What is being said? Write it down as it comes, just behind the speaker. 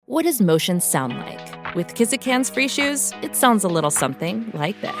What does motion sound like? With Kizik hands-free shoes, it sounds a little something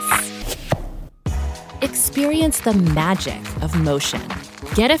like this. Experience the magic of motion.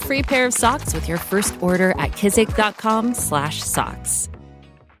 Get a free pair of socks with your first order at kizik.com/socks.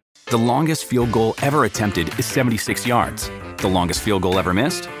 The longest field goal ever attempted is 76 yards. The longest field goal ever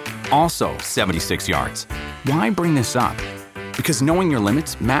missed? Also 76 yards. Why bring this up? Because knowing your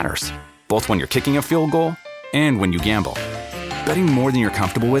limits matters, both when you're kicking a field goal and when you gamble. Betting more than you're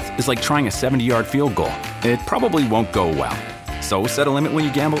comfortable with is like trying a 70-yard field goal. It probably won't go well. So set a limit when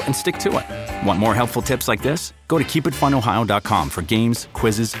you gamble and stick to it. Want more helpful tips like this? Go to keepitfunohio.com for games,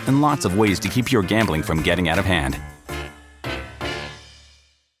 quizzes, and lots of ways to keep your gambling from getting out of hand.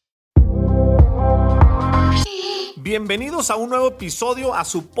 Bienvenidos a un nuevo episodio a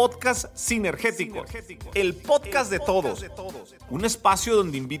su podcast Sinergéticos, el podcast de todos. Un espacio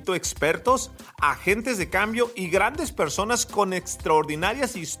donde invito expertos, agentes de cambio y grandes personas con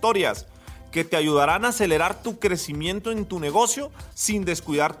extraordinarias historias que te ayudarán a acelerar tu crecimiento en tu negocio sin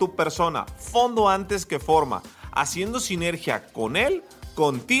descuidar tu persona, fondo antes que forma, haciendo sinergia con él,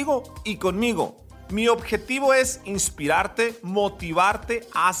 contigo y conmigo. Mi objetivo es inspirarte, motivarte,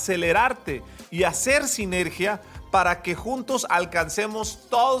 acelerarte y hacer sinergia para que juntos alcancemos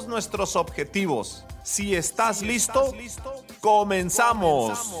todos nuestros objetivos. Si estás listo,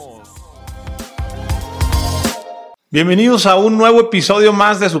 comenzamos. Bienvenidos a un nuevo episodio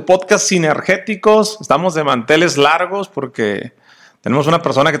más de su podcast Sinergéticos. Estamos de manteles largos porque tenemos una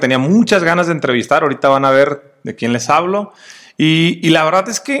persona que tenía muchas ganas de entrevistar. Ahorita van a ver de quién les hablo. Y la verdad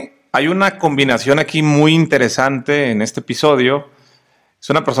es que hay una combinación aquí muy interesante en este episodio. Es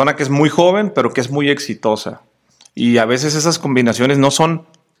una persona que es muy joven, pero que es muy exitosa. Y a veces esas combinaciones no son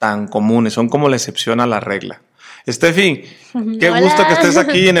tan comunes, son como la excepción a la regla. Estefi, qué Hola. Gusto que estés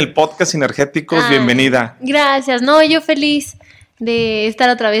aquí en el podcast Sinergéticos. Bienvenida. Gracias. No, yo feliz de estar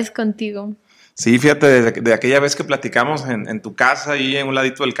otra vez contigo. Sí, fíjate, de aquella vez que platicamos en tu casa, ahí en un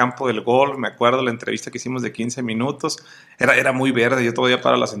ladito del campo del golf, me acuerdo la entrevista que hicimos de 15 minutos. Era muy verde, yo todavía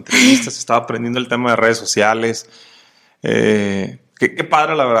para las entrevistas estaba aprendiendo el tema de redes sociales. Qué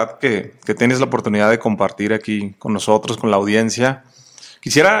padre, la verdad, que tienes la oportunidad de compartir aquí con nosotros, con la audiencia.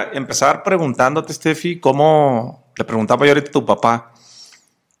 Quisiera empezar preguntándote, Estefi, le preguntaba yo ahorita a tu papá,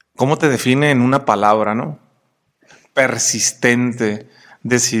 ¿cómo te define en una palabra, no? Persistente,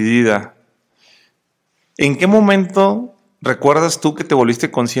 decidida. ¿En qué momento recuerdas tú que te volviste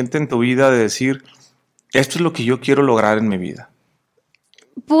consciente en tu vida de decir, esto es lo que yo quiero lograr en mi vida?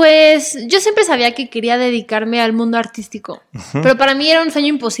 Pues yo siempre sabía que quería dedicarme al mundo artístico, pero para mí era un sueño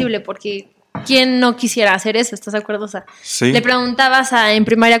imposible porque ¿quién no quisiera hacer eso? ¿Estás de acuerdo? O sea, sí. Le preguntabas en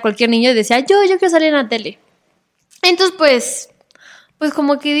primaria a cualquier niño y decía, yo quiero salir en la tele. Entonces, pues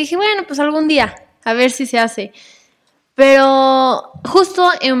como que dije, bueno, pues algún día, a ver si se hace. Pero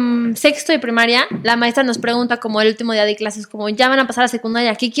justo en sexto de primaria, la maestra nos pregunta como el último día de clases, como ya van a pasar a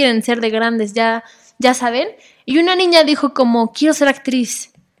secundaria, ¿qué quieren ser de grandes? ¿Ya saben? Y una niña dijo como, quiero ser actriz.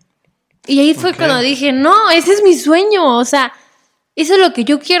 Y ahí fue cuando dije, no, ese es mi sueño, o sea, eso es lo que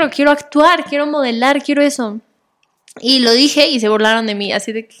yo quiero actuar, quiero modelar, quiero eso. Y lo dije y se burlaron de mí,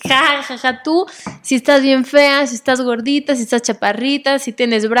 así de, ja, tú, si estás bien fea, si estás gordita, si estás chaparrita, si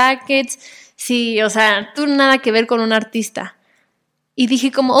tienes brackets, o sea, tú nada que ver con un artista. Y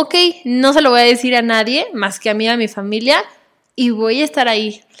dije como, ok, no se lo voy a decir a nadie, más que a mí y a mi familia, y voy a estar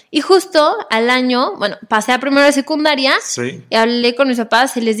ahí. Y justo al año, pasé a primero de secundaria, sí. Y hablé con mis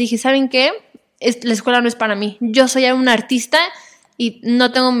papás y les dije, ¿saben qué? La escuela no es para mí. Yo soy una artista y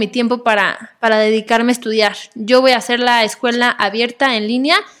no tengo mi tiempo para dedicarme a estudiar. Yo voy a hacer la escuela abierta en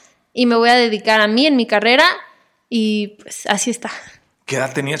línea y me voy a dedicar a mí en mi carrera y pues así está. ¿Qué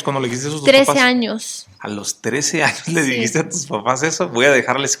edad tenías cuando le dijiste eso a tus 13 papás? años. ¿A los 13 años le dijiste a tus papás eso? ¿Voy a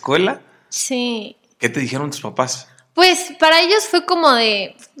dejar la escuela? Sí. ¿Qué te dijeron tus papás? Pues para ellos fue como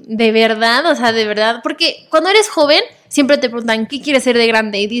de verdad, o sea, de verdad, porque cuando eres joven siempre te preguntan ¿qué quieres ser de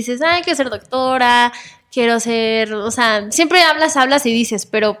grande? Y dices, quiero ser doctora, quiero ser, o sea, siempre hablas y dices,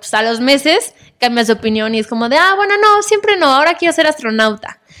 pero pues a los meses cambias de opinión y es como de, bueno, no, siempre no, ahora quiero ser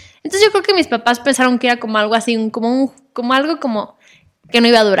astronauta. Entonces yo creo que mis papás pensaron que era como algo así, como algo como que no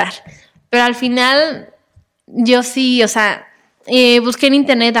iba a durar, pero al final yo sí, o sea, busqué en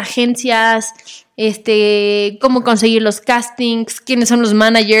internet agencias, cómo conseguir los castings, quiénes son los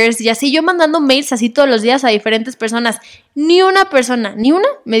managers y así, yo mandando mails así todos los días a diferentes personas. Ni una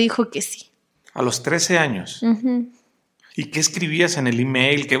me dijo que sí. A los 13 años. Uh-huh. ¿Y qué escribías en el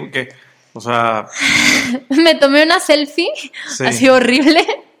email? ¿Qué? O sea... Me tomé una selfie, sí. Así horrible,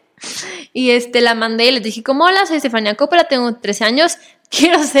 y la mandé y les dije como, hola, soy Estefania Coppola, tengo 13 años,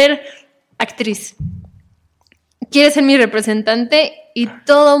 quiero ser actriz. ¿quieres ser mi representante? Y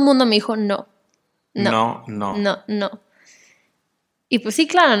todo el mundo me dijo, no. No. Y pues sí,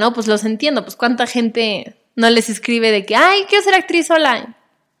 claro, ¿no? Pues los entiendo. Pues cuánta gente no les escribe de que, ay, quiero ser actriz sola.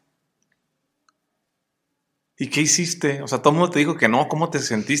 ¿Y qué hiciste? O sea, todo el mundo te dijo que no. ¿Cómo te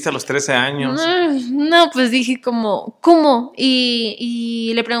sentiste a los 13 años? No, pues dije como, ¿cómo?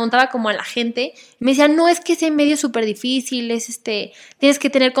 Y le preguntaba como a la gente. Me decía, no, es que ese medio es súper difícil, tienes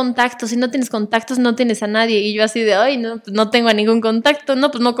que tener contactos. Si no tienes contactos, no tienes a nadie. Y yo así de, ay, no, pues no tengo a ningún contacto. No,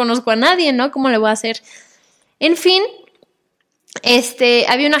 pues no conozco a nadie, ¿no? ¿Cómo le voy a hacer? En fin,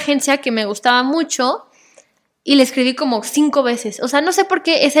 había una agencia que me gustaba mucho y le escribí como 5 veces. O sea, no sé por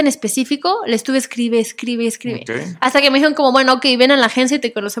qué esa en específico le estuve escribe. Okay. Hasta que me dijeron como, bueno, ok, ven a la agencia y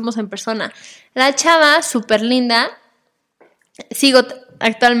te conocemos en persona. La chava, súper linda. Sigo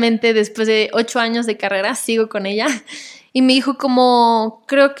actualmente, después de 8 años de carrera, sigo con ella. Y me dijo como,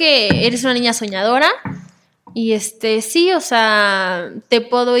 creo que eres una niña soñadora. Y sí, o sea, te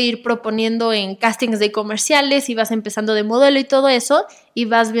puedo ir proponiendo en castings de comerciales y vas empezando de modelo y todo eso y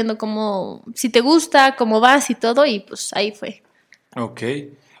vas viendo cómo, si te gusta, cómo vas y todo, y pues ahí fue. Ok.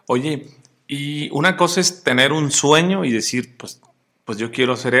 Oye, y una cosa es tener un sueño y decir, pues yo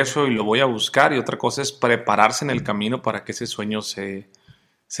quiero hacer eso y lo voy a buscar, y otra cosa es prepararse en el camino para que ese sueño se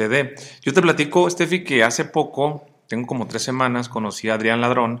dé. Yo te platico, Estefi, que hace poco, tengo como 3 semanas, conocí a Adrián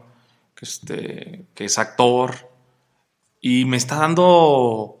Ladrón, que es actor, y me está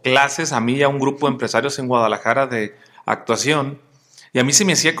dando clases a mí y a un grupo de empresarios en Guadalajara de actuación, y a mí se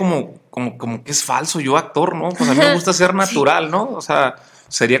me hacía como que es falso, yo actor, ¿no? Pues a mí me gusta ser natural, ¿no? O sea,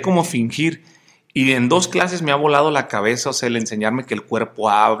 sería como fingir. Y en 2 clases me ha volado la cabeza, o sea, el enseñarme que el cuerpo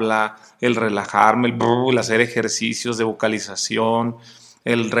habla, el relajarme, el hacer ejercicios de vocalización,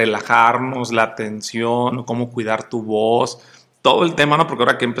 el relajarnos, la atención, cómo cuidar tu voz, todo el tema, ¿no? Porque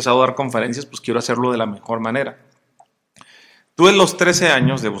ahora que he empezado a dar conferencias, pues quiero hacerlo de la mejor manera. Tú en los 13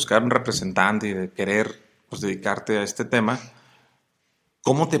 años de buscar un representante y de querer, pues, dedicarte a este tema,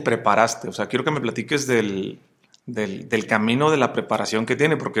 ¿cómo te preparaste? O sea, quiero que me platiques del camino de la preparación que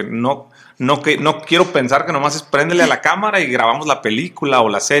tiene, porque no quiero pensar que nomás es préndele a la cámara y grabamos la película o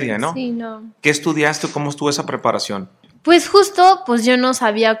la serie, ¿no? Sí, no. ¿Qué estudiaste? ¿Cómo estuvo esa preparación? Pues justo, pues yo no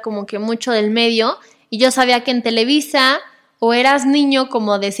sabía como que mucho del medio, y yo sabía que en Televisa o eras niño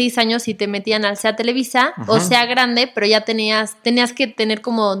como de 6 años y te metían al SEA Televisa, o sea grande, pero ya tenías que tener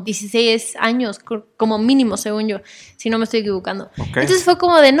como 16 años, como mínimo, según yo, si no me estoy equivocando. Okay. Entonces fue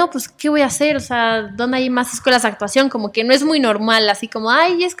como de, no, pues, ¿qué voy a hacer? O sea, ¿dónde hay más escuelas de actuación? Como que no es muy normal, así como,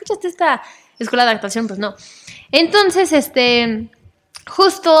 ay, ¿ya escuchaste esta escuela de actuación? Pues no. Entonces,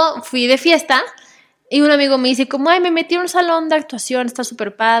 justo fui de fiesta. Y un amigo me dice como, ay, me metí en un salón de actuación, está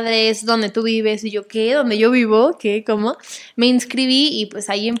súper padre, es donde tú vives. Y yo, ¿qué? ¿Dónde yo vivo? ¿Qué? ¿Cómo? Me inscribí y pues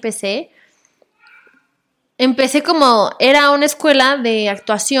ahí empecé. Empecé como, era una escuela de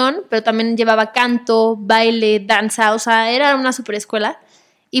actuación, pero también llevaba canto, baile, danza, o sea, era una súper escuela.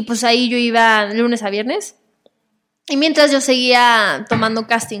 Y pues ahí yo iba lunes a viernes. Y mientras yo seguía tomando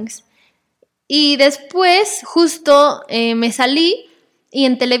castings. Y después, justo me salí. Y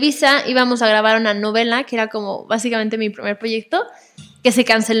en Televisa íbamos a grabar una novela, que era como básicamente mi primer proyecto, que se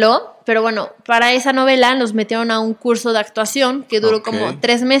canceló. Pero bueno, para esa novela nos metieron a un curso de actuación que duró como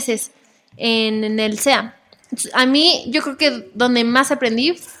 3 meses en el SEA. A mí, yo creo que donde más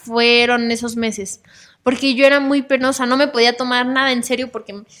aprendí fueron esos meses. Porque yo era muy penosa, no me podía tomar nada en serio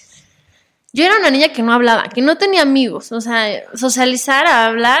porque yo era una niña que no hablaba, que no tenía amigos. O sea, socializar,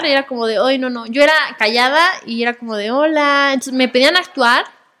 hablar, era como de, hoy no. Yo era callada y era como de, hola. Entonces me pedían actuar,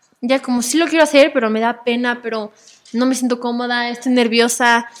 ya como sí lo quiero hacer, pero me da pena, pero no me siento cómoda, estoy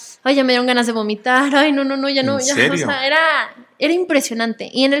nerviosa. Ay, ya me dieron ganas de vomitar. Ay, no, ya no. ¿En serio? O sea, era impresionante.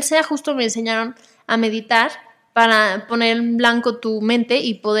 Y en el SEA justo me enseñaron a meditar para poner en blanco tu mente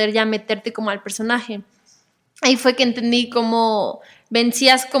y poder ya meterte como al personaje. Ahí fue que entendí cómo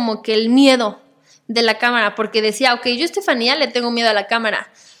vencías como que el miedo de la cámara, porque decía, ok, yo Estefania le tengo miedo a la cámara,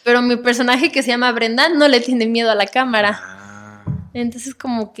 pero mi personaje que se llama Brenda no le tiene miedo a la cámara. Entonces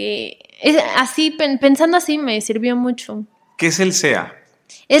como que así, pensando así me sirvió mucho. ¿Qué es el SEA?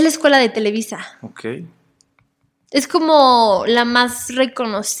 Es la escuela de Televisa. Ok. Es como la más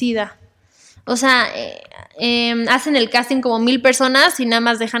reconocida. O sea, hacen el casting como 1,000 personas y nada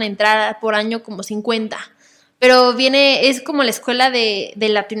más dejan entrar por año como 50. Pero es como la escuela de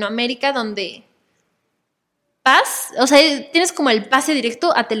Latinoamérica donde o sea, tienes como el pase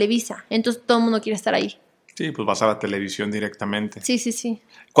directo a Televisa. Entonces todo el mundo quiere estar ahí. Sí, pues vas a la televisión directamente. Sí.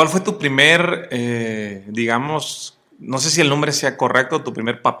 ¿Cuál fue tu primer, digamos, no sé si el nombre sea correcto, tu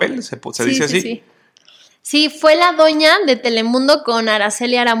primer papel? ¿Se dice así? Sí, fue la doña de Telemundo con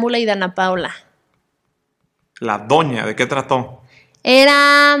Araceli Arámbula y Dana Paula. La doña, ¿de qué trató?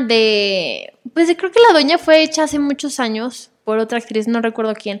 Era de... Pues creo que la doña fue hecha hace muchos años por otra actriz, no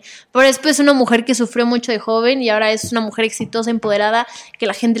recuerdo quién. Pero después una mujer que sufrió mucho de joven y ahora es una mujer exitosa, empoderada, que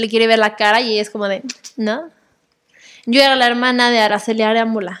la gente le quiere ver la cara y ella es como de... ¿No? Yo era la hermana de Araceli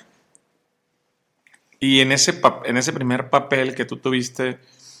Arámbula. Y en ese primer papel que tú tuviste,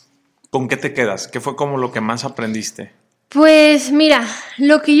 ¿con qué te quedas? ¿Qué fue como lo que más aprendiste? Pues mira,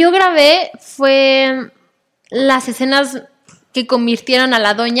 lo que yo grabé fue las escenas que convirtieron a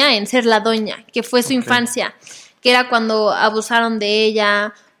la doña en ser la doña, que fue su infancia, que era cuando abusaron de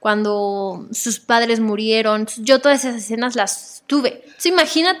ella, cuando sus padres murieron. Yo todas esas escenas las tuve. Entonces,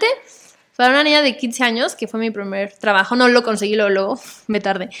 imagínate, para una niña de 15 años, que fue mi primer trabajo, no lo conseguí luego, me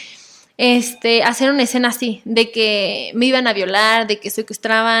tardé, hacer una escena así, de que me iban a violar, de que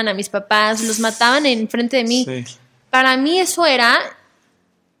secuestraban a mis papás, los mataban enfrente de mí. Sí. Para mí eso era,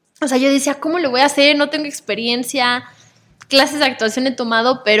 o sea, yo decía, ¿cómo lo voy a hacer? No tengo experiencia, clases de actuación he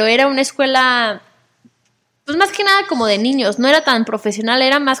tomado, pero era una escuela, pues más que nada como de niños, no era tan profesional,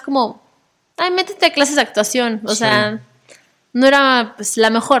 era más como, ay, métete a clases de actuación, o sea, no era pues la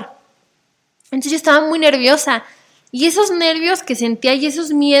mejor. Entonces yo estaba muy nerviosa y esos nervios que sentía y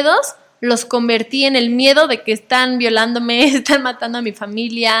esos miedos los convertí en el miedo de que están violándome, están matando a mi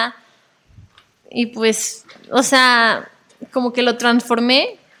familia y pues... O sea, como que lo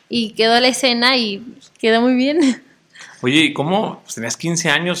transformé y quedó la escena y quedó muy bien. Oye, ¿y cómo? Pues tenías 15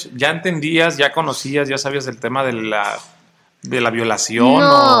 años, ¿ya entendías, ya conocías, ya sabías del tema de la violación?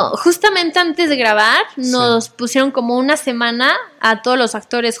 No, justamente antes de grabar nos pusieron como una semana a todos los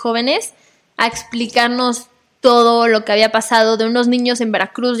actores jóvenes a explicarnos todo lo que había pasado de unos niños en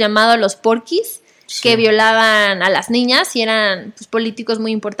Veracruz llamados los Porquis, que violaban a las niñas y eran pues, políticos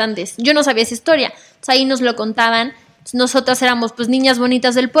muy importantes. Yo no sabía esa historia, entonces ahí nos lo contaban. Nosotras éramos pues niñas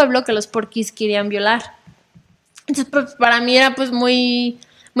bonitas del pueblo que los porquis querían violar. Entonces pues, para mí era pues muy,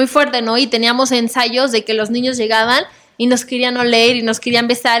 muy fuerte, ¿no? Y teníamos ensayos de que los niños llegaban y nos querían oler y nos querían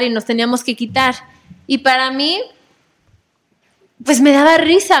besar y nos teníamos que quitar. Y para mí pues me daba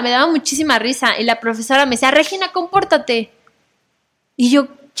risa, me daba muchísima risa. Y la profesora me decía, Regina, compórtate. Y yo,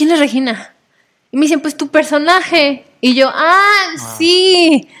 ¿quién es Regina? Y me dicen, pues tu personaje. Y yo,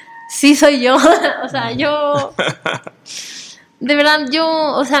 sí soy yo. O sea, yo, de verdad,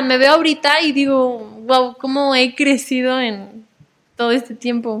 o sea, me veo ahorita y digo, wow, cómo he crecido en todo este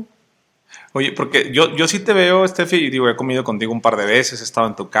tiempo. Oye, porque yo sí te veo, Steffi, y digo, he comido contigo un par de veces, he estado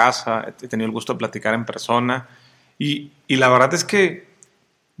en tu casa, he tenido el gusto de platicar en persona, y la verdad es que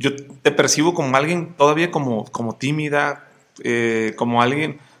yo te percibo como alguien todavía como tímida, como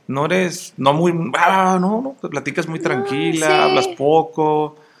alguien... No platicas muy tranquila, hablas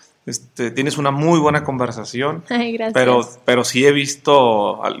poco, tienes una muy buena conversación. Ay, gracias. Pero sí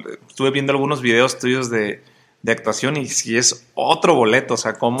estuve viendo algunos videos tuyos de actuación y sí es otro boleto, o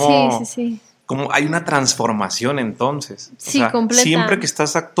sea, cómo hay una transformación entonces. Sí, o sea, completa. Siempre que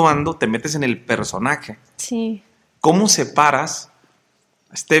estás actuando te metes en el personaje. Sí. ¿Cómo separas,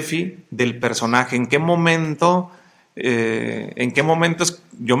 Steffi, del personaje? ¿En qué momento...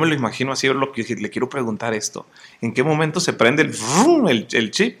 yo me lo imagino así, lo que le quiero preguntar esto, ¿en qué momento se prende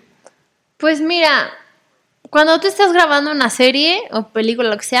el chip? Pues mira, cuando tú estás grabando una serie o película,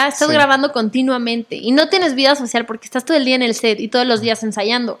 lo que sea, estás grabando continuamente y no tienes vida social porque estás todo el día en el set y todos los días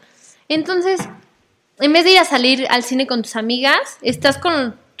ensayando. Entonces, en vez de ir a salir al cine con tus amigas, estás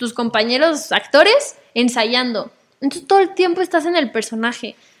con tus compañeros actores ensayando. Entonces todo el tiempo estás en el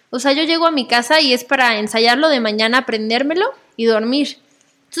personaje. O sea, yo llego a mi casa y es para ensayarlo de mañana, aprendérmelo y dormir.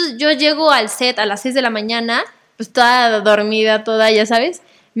 Entonces yo llego al set a las 6 de la mañana, pues toda dormida, toda, ya sabes.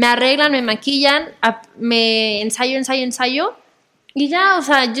 Me arreglan, me maquillan, me ensayo. Y ya, o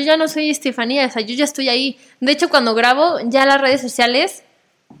sea, yo ya no soy Estefania, o sea, yo ya estoy ahí. De hecho, cuando grabo, ya las redes sociales,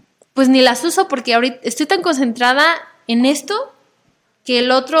 pues ni las uso porque ahorita estoy tan concentrada en esto que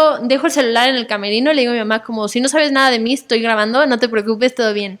el otro, dejo el celular en el camerino y le digo a mi mamá como, si no sabes nada de mí, estoy grabando, no te preocupes,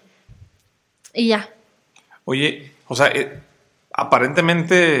 todo bien. Y ya. Oye, o sea,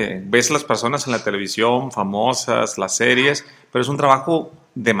 aparentemente ves las personas en la televisión, famosas, las series, pero es un trabajo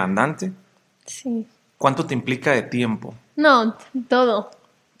demandante. Sí. ¿Cuánto te implica de tiempo? No, todo.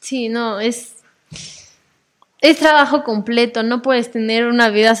 Sí, no, es trabajo completo, no puedes tener una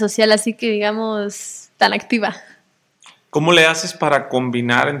vida social así que digamos tan activa. ¿Cómo le haces para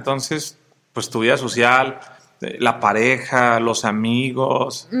combinar entonces pues tu vida social, la pareja, los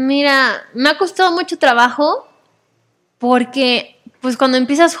amigos? Mira, me ha costado mucho trabajo porque pues cuando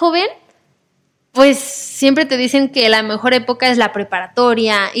empiezas joven, pues siempre te dicen que la mejor época es la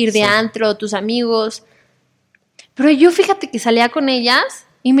preparatoria, ir de antro, tus amigos. Pero yo fíjate que salía con ellas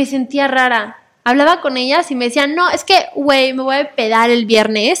y me sentía rara. hablaba con ellas y me decían, no, es que, güey, me voy a pedar el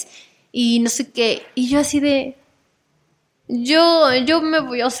viernes y no sé qué. Y yo así de, yo me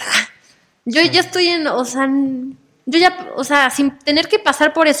voy, o sea, yo ya estoy en, o sea, yo ya, o sea, sin tener que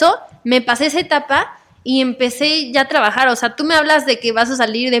pasar por eso, me pasé esa etapa y empecé ya a trabajar. O sea, tú me hablas de que vas a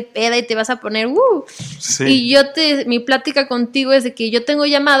salir de peda y te vas a poner, Sí. y mi plática contigo es de que yo tengo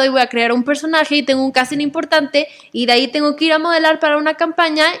llamado y voy a crear un personaje y tengo un casting importante y de ahí tengo que ir a modelar para una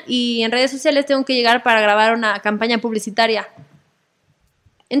campaña y en redes sociales tengo que llegar para grabar una campaña publicitaria.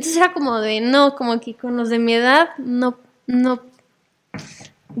 Entonces era como de, no, como que con los de mi edad, no,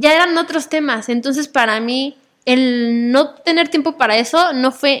 ya eran otros temas. Entonces para mí, el no tener tiempo para eso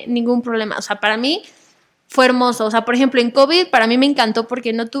no fue ningún problema. O sea, para mí fue hermoso. O sea, por ejemplo, en COVID para mí me encantó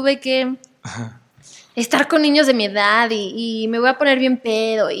porque no tuve que estar con niños de mi edad y me voy a poner bien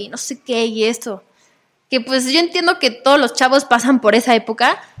pedo y no sé qué y esto. Que pues yo entiendo que todos los chavos pasan por esa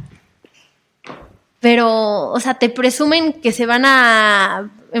época, pero, o sea, te presumen que se van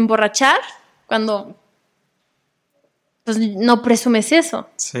a emborrachar cuando pues no presumes eso.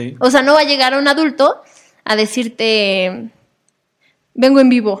 Sí. O sea, no va a llegar un adulto a decirte, vengo en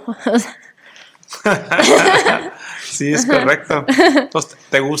vivo. O sea, Sí, es correcto. Entonces,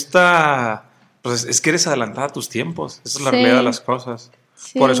 ¿te gusta? Pues es que eres adelantada a tus tiempos. Esa es la Sí. realidad de las cosas.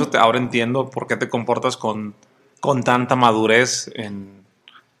 Sí. Por eso ahora entiendo por qué te comportas con tanta madurez en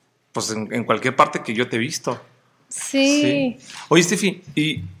cualquier parte que yo te he visto. sí. Oye, Steffi,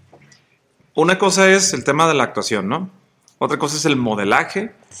 y una cosa es el tema de la actuación, ¿no? Otra cosa es el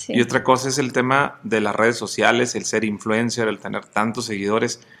modelaje. Sí. Y otra cosa es el tema de las redes sociales, el ser influencer, el tener tantos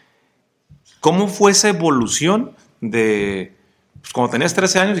seguidores. ¿Cómo fue esa evolución de, pues, cuando tenías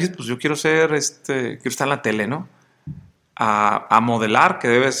 13 años, dijiste, pues yo quiero ser, quiero estar en la tele, ¿no? A modelar, que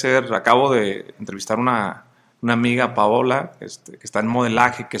debe ser, acabo de entrevistar una amiga, Paola, que está en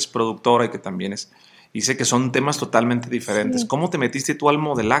modelaje, que es productora y que también dice que son temas totalmente diferentes. Sí. ¿Cómo te metiste tú al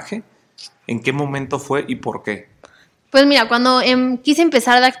modelaje? ¿En qué momento fue y por qué? Pues mira, cuando quise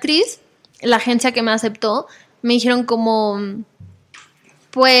empezar de actriz, la agencia que me aceptó, me dijeron como,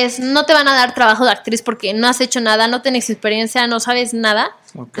 pues no te van a dar trabajo de actriz porque no has hecho nada, no tienes experiencia, no sabes nada.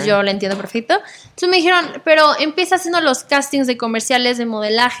 Okay. Yo lo entiendo perfecto. Entonces me dijeron, pero empieza haciendo los castings de comerciales de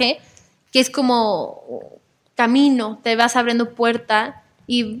modelaje, que es como camino, te vas abriendo puerta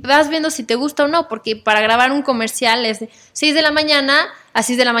y vas viendo si te gusta o no, porque para grabar un comercial es de 6 de la mañana a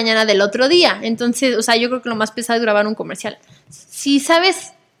 6 de la mañana del otro día. Entonces, o sea, yo creo que lo más pesado es grabar un comercial. Si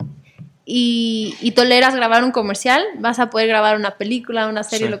sabes y toleras grabar un comercial, vas a poder grabar una película, una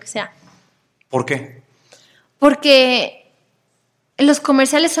serie, Sí. lo que sea. ¿Por qué? Porque los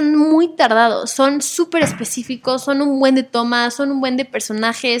comerciales son muy tardados, son súper específicos, son un buen de tomas, son un buen de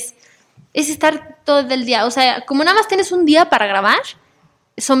personajes. Es estar todo el día. O sea, como nada más tienes un día para grabar,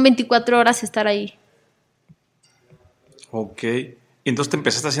 son 24 horas estar ahí. Ok. Y entonces te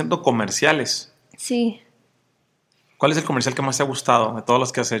empezaste haciendo comerciales. Sí. ¿Cuál es el comercial que más te ha gustado de todos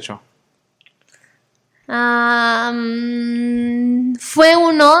los que has hecho? Fue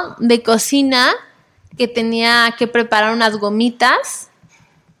uno de cocina que tenía que preparar unas gomitas,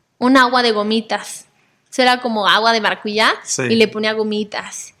 un agua de gomitas. Eso era como agua de maracuyá, Sí. y le ponía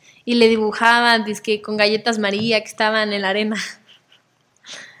gomitas. Y le dibujaban dizque con galletas María que estaban en la arena.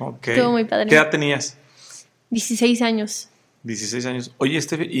 Ok. Estuvo muy padre. ¿Qué edad tenías? 16 años. 16 años. Oye,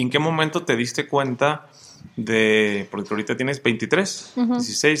 ¿y en qué momento te diste cuenta porque ahorita tienes 23,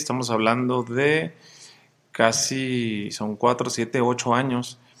 16, estamos hablando de casi, son 4, 7, 8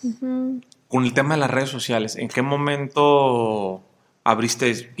 años, con el tema de las redes sociales? ¿En qué momento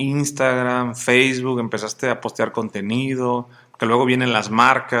abriste Instagram, Facebook, empezaste a postear contenido? Que luego vienen las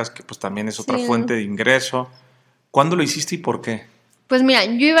marcas, que pues también es otra Sí. fuente de ingreso. ¿Cuándo lo hiciste y por qué? Pues mira,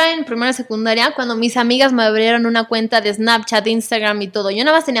 yo iba en primera secundaria cuando mis amigas me abrieron una cuenta de Snapchat, Instagram y todo. Yo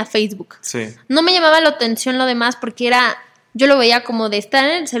nada más tenía Facebook. Sí. No me llamaba la atención lo demás porque yo lo veía como de estar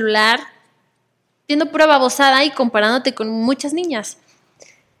en el celular viendo pura babosada y comparándote con muchas niñas.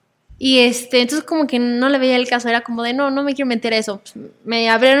 Y entonces como que no le veía el caso, era como de no me quiero meter a eso. Pues me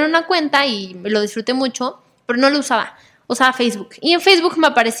abrieron una cuenta y lo disfruté mucho, pero no lo usaba. Usaba Facebook. Y en Facebook me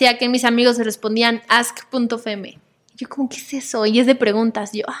aparecía que mis amigos se respondían ask.fm. Yo como, ¿qué es eso? Y es de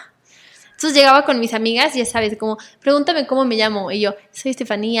preguntas. Yo, Entonces llegaba con mis amigas y ya sabes, como, pregúntame cómo me llamo. Y yo, soy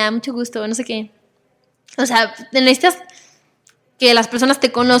Estefania, mucho gusto, no sé qué. O sea, necesitas que las personas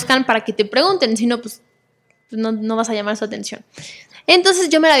te conozcan para que te pregunten. Si no, pues no vas a llamar su atención. Entonces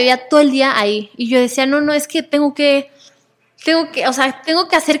yo me la vivía todo el día ahí. Y yo decía, no, es que tengo que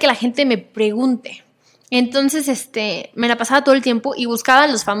hacer que la gente me pregunte. Entonces, me la pasaba todo el tiempo y buscaba a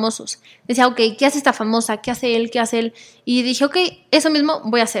los famosos. Decía, ok, ¿qué hace esta famosa? ¿Qué hace él? ¿Qué hace él? Y dije, ok, eso mismo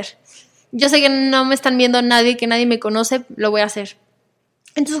voy a hacer. yo sé que no me están viendo nadie, que nadie me conoce, lo voy a hacer.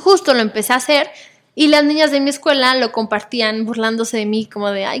 Entonces justo lo empecé a hacer y las niñas de mi escuela lo compartían burlándose de mí,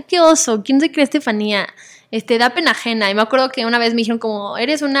 como de, ay, qué oso, ¿quién se cree Estefanía? Da pena ajena. Y me acuerdo que una vez me dijeron como,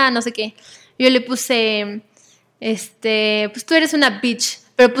 eres una no sé qué. Yo le puse, pues tú eres una bitch,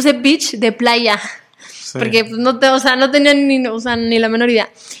 pero puse bitch de playa. Sí. Porque pues, no tenía ni la menor idea.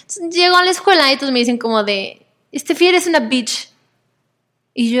 Entonces, llego a la escuela y todos me dicen como de, Estefi, eres una bitch.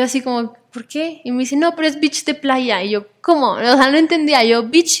 Y yo así como, ¿por qué? Y me dicen, no, pero es bitch de playa. Y yo, ¿cómo? O sea, no entendía. Yo,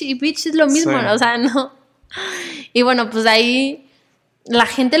 bitch y bitch es lo mismo, sí. O sea, no. Y bueno, pues ahí la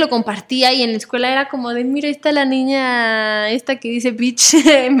gente lo compartía y en la escuela era como de, mira, ahí está la niña esta que dice bitch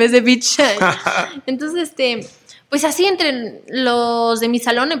en vez de bitch. Entonces, pues así entre los de mi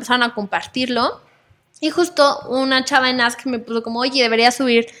salón empezaron a compartirlo. Y justo una chava en Ask me puso como, oye, deberías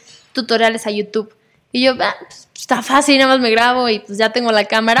subir tutoriales a YouTube. Y yo, pues, está fácil, nada más me grabo y pues ya tengo la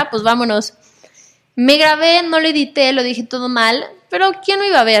cámara, pues vámonos. Me grabé, no lo edité, lo dije todo mal, pero ¿quién me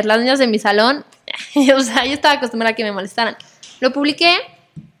iba a ver? Las niñas de mi salón. O sea, yo estaba acostumbrada a que me molestaran. Lo publiqué,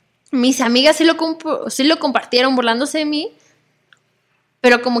 mis amigas sí lo compartieron burlándose de mí,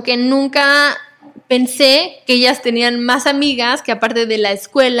 pero como que nunca pensé que ellas tenían más amigas que aparte de la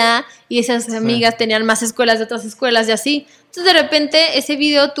escuela y esas amigas tenían más escuelas de otras escuelas y así. Entonces de repente ese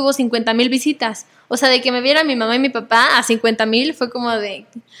video tuvo 50,000 visitas. O sea, de que me viera mi mamá y mi papá a 50,000 fue como de...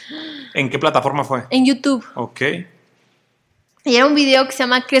 ¿En qué plataforma fue? En YouTube. Ok. Y era un video que se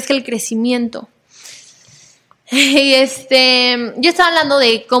llama Crezca el Crecimiento. Y yo estaba hablando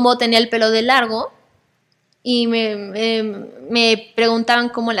de cómo tenía el pelo de largo y me preguntaban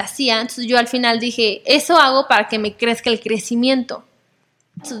cómo lo hacía. Entonces yo al final dije, eso hago para que me crezca el crecimiento.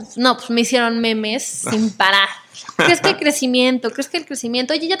 Entonces, no, pues me hicieron memes sin parar. Crezca el crecimiento.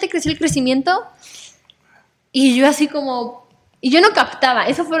 Oye, ¿ya te creció el crecimiento? Y yo así como... Y yo no captaba.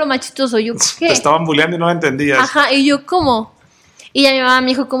 Eso fue lo más chistoso. Yo, ¿qué? Te estaban bulleando y no lo entendías. Ajá, y yo, ¿cómo? Y ya mi mamá me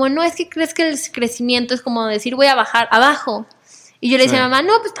dijo, como, no, es que crees que el crecimiento es como decir, voy a bajar abajo. Y yo le decía a mamá,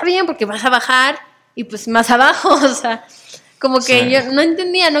 no, pues está bien, porque vas a bajar y pues más abajo. O sea, como que yo no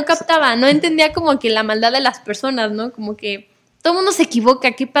entendía, no captaba, no entendía como que la maldad de las personas, ¿no? Como que todo el mundo se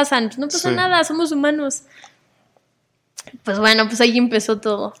equivoca, ¿qué pasa? Pues no pasa nada, somos humanos. Pues bueno, pues ahí empezó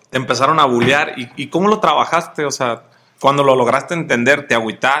todo. Te empezaron a bullear. ¿Y cómo lo trabajaste? O sea, cuando lo lograste entender, ¿te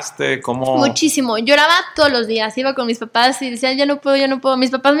agüitaste? ¿Cómo? Muchísimo. Lloraba todos los días. Iba con mis papás y decían, ya no puedo.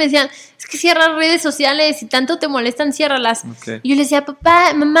 Mis papás me decían, es que cierra redes sociales y tanto te molestan, ciérralas. Okay. Y yo les decía,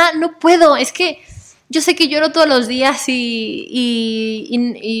 papá, mamá, no puedo. Es que yo sé que lloro todos los días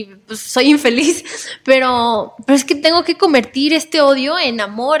y pues soy infeliz, pero es que tengo que convertir este odio en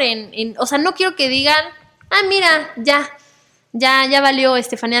amor, o sea, no quiero que digan, mira, ya valió,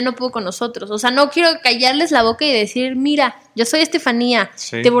 Estefania no pudo con nosotros. O sea, no quiero callarles la boca y decir, mira, yo soy Estefania,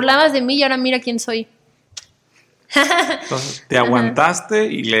 te burlabas de mí y ahora mira quién soy. Entonces, te aguantaste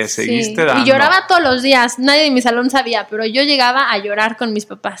y le seguiste dando. Y lloraba todos los días, nadie de mi salón sabía, pero yo llegaba a llorar con mis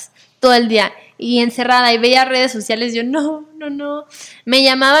papás todo el día y encerrada y veía redes sociales, yo no. Me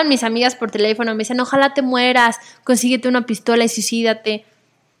llamaban mis amigas por teléfono, me decían, ojalá te mueras, consíguete una pistola y suicídate.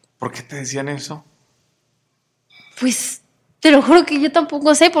 ¿Por qué te decían eso? Pues te lo juro que yo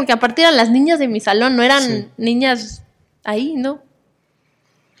tampoco sé, porque aparte eran las niñas de mi salón, no eran niñas ahí, ¿no?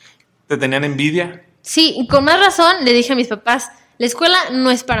 ¿Te tenían envidia? Sí, y con más razón le dije a mis papás, la escuela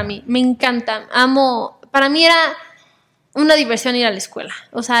no es para mí, me encanta, amo, para mí era una diversión ir a la escuela,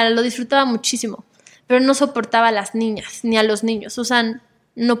 o sea, lo disfrutaba muchísimo, pero no soportaba a las niñas ni a los niños, o sea,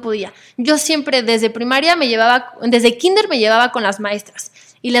 no podía. Yo siempre desde primaria desde kinder me llevaba con las maestras,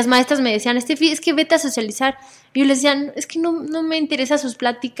 y las maestras me decían, Estefi, es que vete a socializar. Y yo les decía, es que no me interesan sus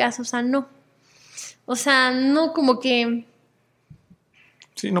pláticas, o sea, no. O sea, no, como que...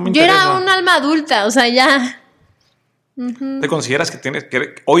 Sí, no me interesa. Yo era un alma adulta, o sea, ya... ¿Te consideras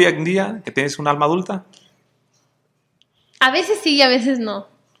que hoy en día que tienes un alma adulta? A veces sí y a veces no.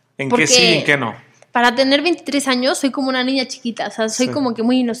 ¿En qué sí y en qué no? Para tener 23 años soy como una niña chiquita, o sea, soy como que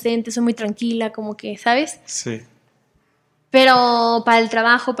muy inocente, soy muy tranquila, como que, ¿sabes? Sí. Pero para el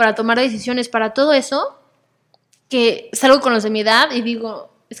trabajo, para tomar decisiones, para todo eso, que salgo con los de mi edad y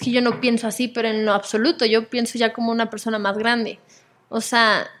digo, es que yo no pienso así, pero en lo absoluto, yo pienso ya como una persona más grande. O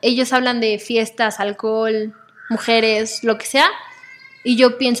sea, ellos hablan de fiestas, alcohol, mujeres, lo que sea, y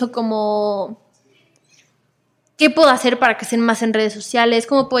yo pienso como, ¿qué puedo hacer para que estén más en redes sociales?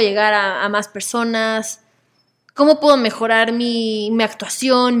 ¿Cómo puedo llegar a más personas? ¿Cómo puedo mejorar mi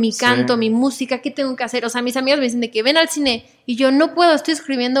actuación, mi canto, mi música? ¿Qué tengo que hacer? O sea, mis amigas me dicen de que ven al cine y yo no puedo, estoy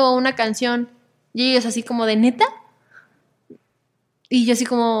escribiendo una canción. Y ellos así como de, ¿neta? Y yo así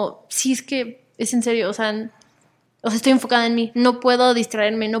como, sí, es que es en serio, o sea, O sea, estoy enfocada en mí, no puedo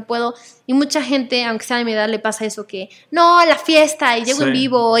distraerme, no puedo. Y mucha gente, aunque sea de mi edad, le pasa eso que, no, la fiesta, y llego en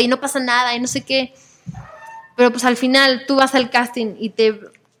vivo, y no pasa nada, y no sé qué. Pero pues al final tú vas al casting y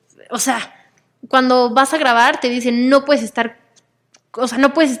o sea, cuando vas a grabar te dicen, no puedes estar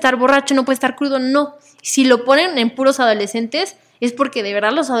borracho, no puedes estar crudo, no. Si lo ponen en puros adolescentes, es porque de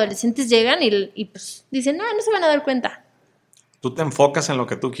verdad los adolescentes llegan y pues dicen, no se van a dar cuenta. Tú te enfocas en lo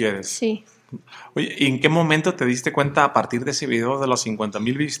que tú quieres. Sí. Oye, ¿y en qué momento te diste cuenta a partir de ese video de los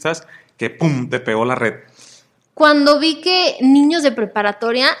 50,000 vistas que ¡pum! Te pegó la red? Cuando vi que niños de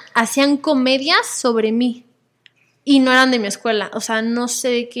preparatoria hacían comedias sobre mí y no eran de mi escuela, o sea, no sé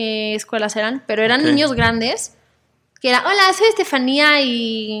de qué escuelas eran, pero eran niños grandes que era, hola, soy Estefania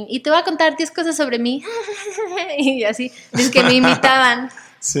y te voy a contar 10 cosas sobre mí y así, es que me imitaban.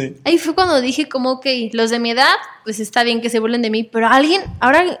 Sí. Ahí fue cuando dije como, ok, los de mi edad, pues está bien que se burlen de mí, pero alguien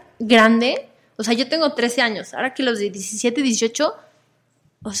ahora grande, o sea, yo tengo 13 años, ahora que los de 17, 18,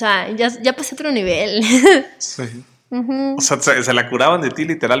 o sea, ya pasé a otro nivel. Sí. Uh-huh. O sea, se la curaban de ti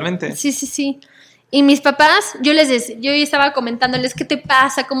literalmente. Sí. Y mis papás, yo estaba comentándoles, ¿qué te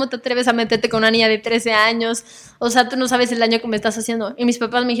pasa? ¿Cómo te atreves a meterte con una niña de 13 años? O sea, tú no sabes el daño que me estás haciendo. Y mis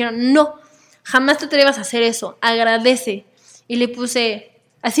papás me dijeron, no, jamás te atrevas a hacer eso, agradece. Y le puse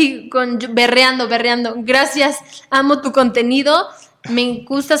así, berreando, gracias, amo tu contenido, me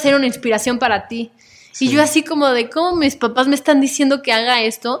gusta ser una inspiración para ti. Sí. Y yo así como de, ¿cómo mis papás me están diciendo que haga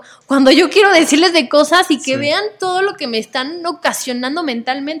esto? Cuando yo quiero decirles de cosas y que vean todo lo que me están ocasionando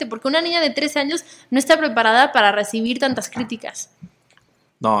mentalmente, porque una niña de 13 años no está preparada para recibir tantas críticas.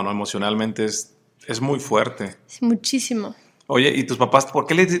 No, emocionalmente es muy fuerte. Es muchísimo. Oye, ¿y tus papás, por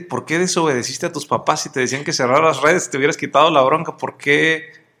qué desobedeciste a tus papás si te decían que cerrar las redes, te hubieras quitado la bronca? ¿Por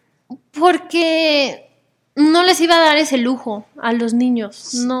qué? Porque no les iba a dar ese lujo a los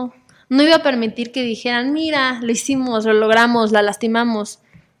niños, no iba a permitir que dijeran, mira, lo hicimos, lo logramos, la lastimamos.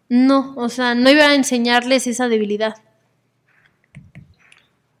 No, o sea, no iba a enseñarles esa debilidad.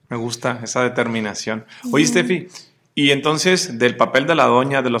 Me gusta esa determinación. Oye, Steffi, y entonces del papel de la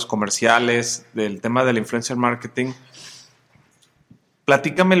doña, de los comerciales, del tema del influencer marketing,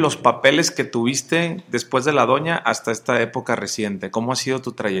 platícame los papeles que tuviste después de la doña hasta esta época reciente. ¿Cómo ha sido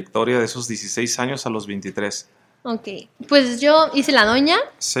tu trayectoria de esos 16 años a los 23? Ok, pues yo hice la doña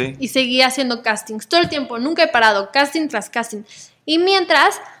y seguí haciendo castings todo el tiempo, nunca he parado, casting tras casting. Y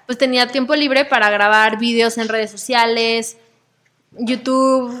mientras, pues tenía tiempo libre para grabar videos en redes sociales,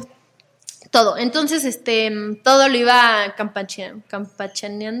 YouTube, todo. Entonces, todo lo iba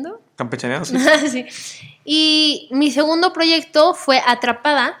campechaneando. ¿Campechaneando? Sí. Sí. Y mi segundo proyecto fue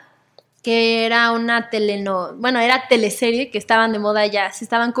Atrapada, que era era teleserie, que estaban de moda ya, se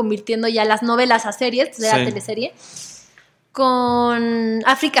estaban convirtiendo ya las novelas a series, era teleserie, con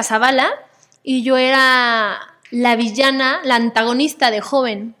África Zavala, y yo era la villana, la antagonista de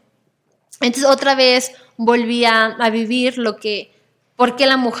joven. Entonces otra vez volví a vivir por qué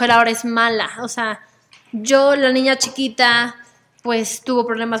la mujer ahora es mala. O sea, yo, la niña chiquita, pues tuvo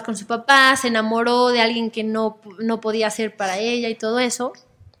problemas con su papá, se enamoró de alguien que no podía ser para ella y todo eso.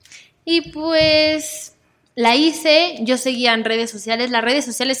 Y pues la hice, yo seguía en redes sociales, las redes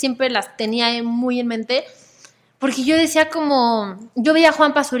sociales siempre las tenía muy en mente, porque yo decía yo veía a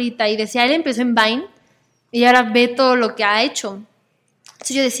Juan Pazurita y decía, él empezó en Vine y ahora ve todo lo que ha hecho.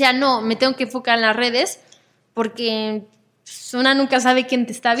 Entonces yo decía, no, me tengo que enfocar en las redes porque una nunca sabe quién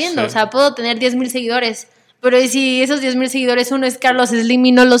te está viendo, o sea, puedo tener 10,000 seguidores, pero si esos 10,000 seguidores uno es Carlos Slim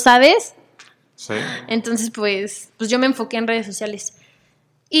y no lo sabes, entonces pues yo me enfoqué en redes sociales.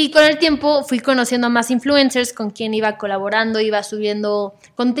 Y con el tiempo fui conociendo a más influencers con quien iba colaborando, iba subiendo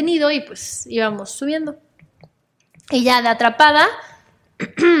contenido y pues íbamos subiendo. Y ya de Atrapada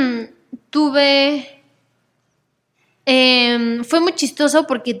fue muy chistoso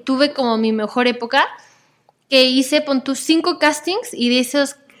porque tuve como mi mejor época, que hice, 5 castings y de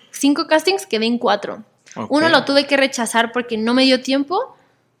esos 5 castings quedé en 4. Okay. Uno lo tuve que rechazar porque no me dio tiempo.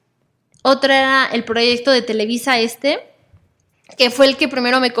 Otro era el proyecto de Televisa que fue el que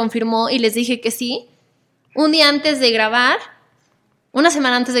primero me confirmó y les dije que sí. Una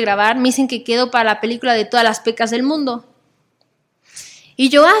semana antes de grabar, me dicen que quedo para la película de todas las pecas del mundo. Y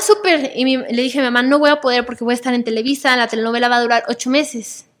yo, súper. Y le dije a mi mamá, no voy a poder porque voy a estar en Televisa, la telenovela va a durar 8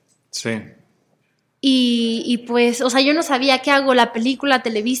 meses. Sí. Y pues, o sea, yo no sabía qué hago, la película,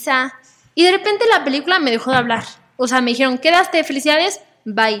 Televisa. Y de repente la película me dejó de hablar. O sea, me dijeron, quedaste, felicidades,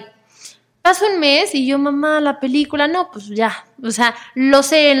 bye. Pasó un mes y yo, mamá, la película, no, pues ya. O sea, lo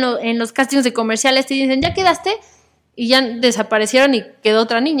sé en los castings de comerciales, te dicen, ¿ya quedaste? Y ya desaparecieron y quedó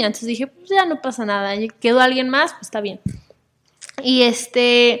otra niña. Entonces dije, pues ya no pasa nada. Quedó alguien más, pues está bien. Y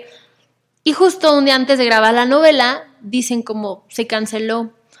Y justo un día antes de grabar la novela, dicen como se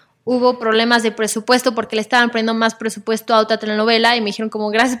canceló. Hubo problemas de presupuesto porque le estaban poniendo más presupuesto a otra telenovela y me dijeron como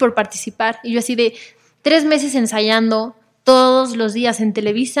gracias por participar. Y yo así de 3 meses ensayando todos los días en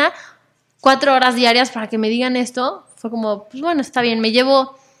Televisa, 4 horas diarias para que me digan esto. Fue como, pues bueno, está bien, me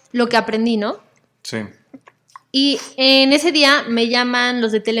llevo lo que aprendí, ¿no? Sí. Y en ese día me llaman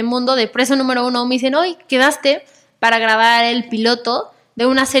los de Telemundo de Preso Número 1. Me dicen, hoy quedaste para grabar el piloto de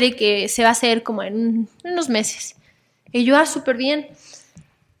una serie que se va a hacer como en unos meses. Y yo, súper bien.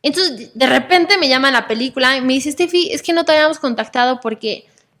 Entonces, de repente me llaman la película y me dice, Estefi, es que no te habíamos contactado porque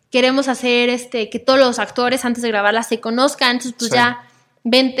queremos hacer que todos los actores antes de grabarla se conozcan. Entonces, pues ya,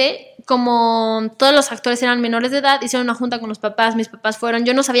 vente. Como todos los actores eran menores de edad, hicieron una junta con los papás, mis papás fueron,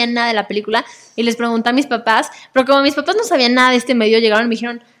 yo no sabía nada de la película y les pregunté a mis papás, pero como mis papás no sabían nada de este medio, llegaron y me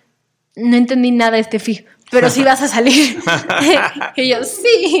dijeron, no entendí nada de Estefi, pero sí vas a salir. Y yo,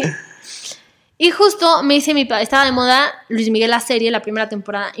 sí. Y justo me dice mi papá, estaba de moda Luis Miguel la serie, la primera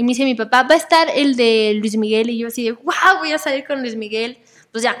temporada, y me dice mi papá, va a estar el de Luis Miguel, y yo así de, wow, voy a salir con Luis Miguel.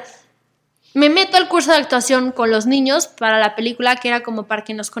 Pues ya, me meto al curso de actuación con los niños para la película, que era como para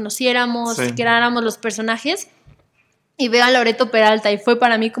que nos conociéramos, que éramos los personajes, y veo a Loreto Peralta, y fue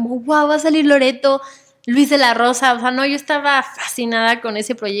para mí como, wow, va a salir Loreto, Luis de la Rosa, o sea, no, yo estaba fascinada con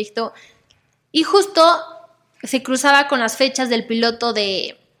ese proyecto, y justo se cruzaba con las fechas del piloto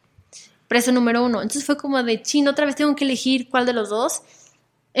de Preso Número 1, entonces fue como de chino, otra vez tengo que elegir cuál de los dos.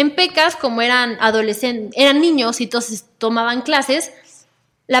 En Pecas, como eran adolescentes, eran niños y todos tomaban clases,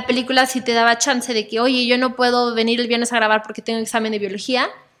 la película sí te daba chance de que, oye, yo no puedo venir el viernes a grabar porque tengo examen de biología.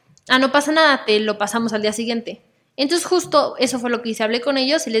 No pasa nada, te lo pasamos al día siguiente. Entonces justo eso fue lo que hice, hablé con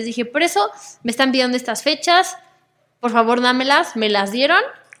ellos y les dije, por eso me están pidiendo estas fechas, por favor dámelas, me las dieron.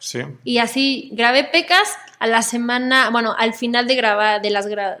 Sí. Y así grabé Pecas, a la semana, bueno, al final de las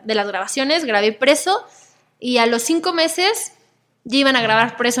grabaciones grabé Preso y a los 5 meses ya iban a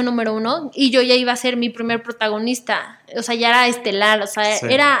grabar Preso Número 1 y yo ya iba a ser mi primer protagonista, o sea, ya era estelar, o sea,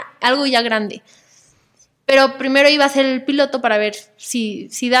 era algo ya grande. Pero primero iba a hacer el piloto para ver si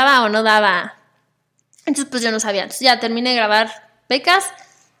daba o no daba. Entonces, pues yo no sabía. Entonces ya terminé de grabar Pecas.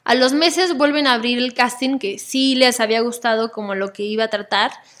 A los meses vuelven a abrir el casting, que sí les había gustado como lo que iba a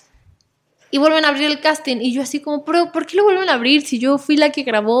tratar. Y vuelven a abrir el casting. Y yo así como, pero ¿por qué lo vuelven a abrir si yo fui la que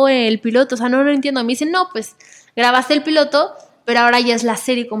grabó el piloto? O sea, no lo entiendo. Me dicen, no, pues grabaste el piloto, pero ahora ya es la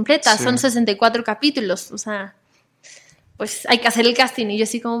serie completa, son 64 capítulos, o sea, pues hay que hacer el casting. Y yo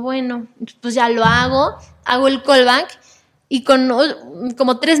así como, bueno, pues ya lo hago el callback y con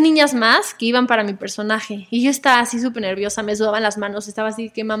como 3 niñas más que iban para mi personaje. Y yo estaba así súper nerviosa, me sudaban las manos, estaba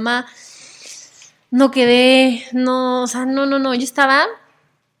así que mamá, no quedé, no, o sea, no, yo estaba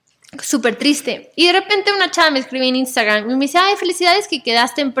súper triste. Y de repente una chava me escribe en Instagram y me dice, ay, felicidades que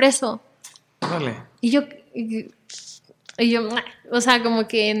quedaste en Preso. Vale. Y yo, o sea, como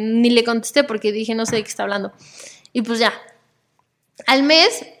que ni le contesté porque dije, no sé de qué está hablando. Y pues ya, al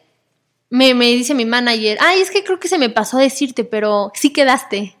mes me dice mi manager, ay, es que creo que se me pasó a decirte, pero sí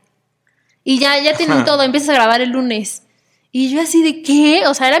quedaste. Y ya tienen todo, empiezas a grabar el lunes. Y yo así de, ¿qué?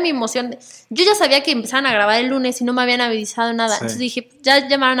 O sea, era mi emoción. Yo ya sabía que empezaban a grabar el lunes y no me habían avisado nada. Entonces dije, ya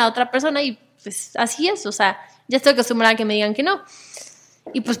llamaron a otra persona y pues así es. O sea, ya estoy acostumbrada a que me digan que no.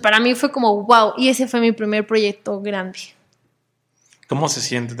 Y pues para mí fue como, wow. Y ese fue mi primer proyecto grande. ¿Cómo se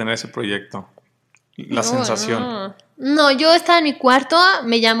siente tener ese proyecto? La sensación. No, yo estaba en mi cuarto,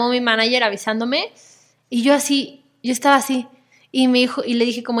 me llamó mi manager avisándome y yo estaba así. Y me dijo, y le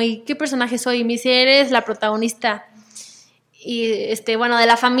dije como, ¿y qué personaje soy? Y me dice, eres la protagonista. Y bueno, de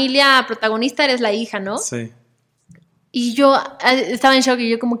la familia protagonista eres la hija, ¿no? Sí. Y yo estaba en shock y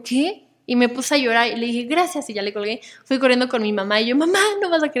yo como, ¿qué? Y me puse a llorar y le dije, gracias, y ya le colgué. Fui corriendo con mi mamá y yo, mamá, no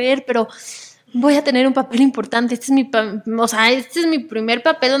vas a creer, pero voy a tener un papel importante. Este es mi primer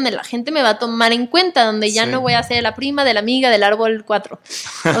papel donde la gente me va a tomar en cuenta, donde ya no voy a ser la prima de la amiga del árbol 4.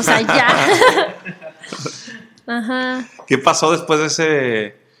 O sea, ya. Ajá. ¿Qué pasó después de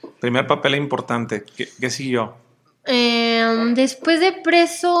ese primer papel importante? ¿Qué siguió? Después de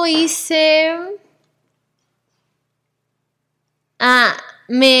Preso hice...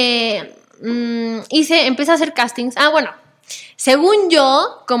 empecé a hacer castings. Bueno, según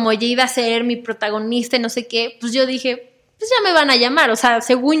yo, como ya iba a ser mi protagonista y no sé qué, pues yo dije, pues ya me van a llamar. O sea,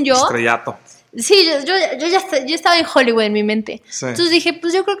 según yo... Estrellato. Sí, yo estaba en Hollywood en mi mente. Sí. Entonces dije,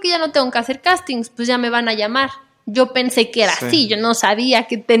 pues yo creo que ya no tengo que hacer castings, pues ya me van a llamar. Yo pensé que era así, yo no sabía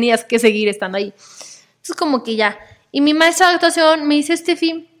que tenías que seguir estando ahí. Entonces como que ya. Y mi maestra de actuación me dice,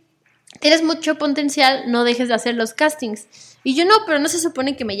 Estefi, tienes mucho potencial, no dejes de hacer los castings. Y yo, no, pero no se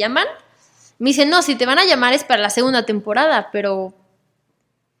supone que me llaman. Me dice, no, si te van a llamar es para la segunda temporada, pero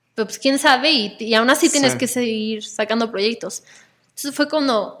pero pues quién sabe, y aún así tienes que seguir sacando proyectos. Entonces fue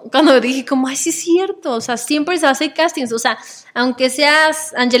cuando dije como, ay, sí es cierto, o sea, siempre se hace castings, o sea, aunque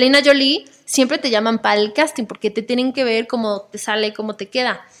seas Angelina Jolie, siempre te llaman para el casting, porque te tienen que ver cómo te sale, cómo te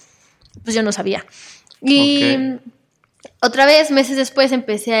queda. Pues yo no sabía. Y otra vez, meses después,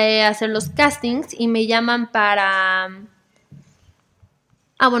 empecé a hacer los castings y me llaman para...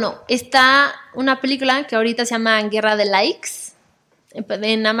 está una película que ahorita se llama Guerra de Likes,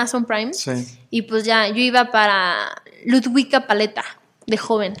 en Amazon Prime. Sí. Y pues ya, yo iba para Ludwika Paleta, de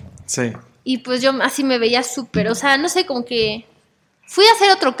joven. Sí. Y pues yo así me veía súper, o sea, no sé, como que... Fui a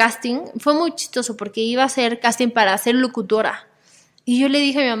hacer otro casting, fue muy chistoso porque iba a hacer casting para ser locutora. Y yo le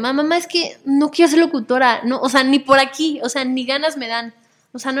dije a mi mamá, es que no quiero ser locutora, no, o sea, ni por aquí, o sea, ni ganas me dan.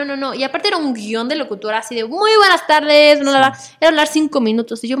 O sea, no. Y aparte era un guión de locutora así de, muy buenas tardes, era hablar 5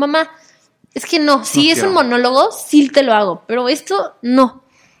 minutos. Y yo, mamá, es que no, si es un monólogo, sí te lo hago, pero esto no.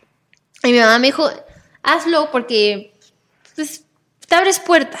 Y mi mamá me dijo, hazlo porque pues, te abres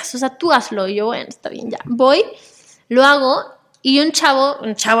puertas, o sea, tú hazlo. Y yo, bueno, está bien, ya. Voy, lo hago, y un chavo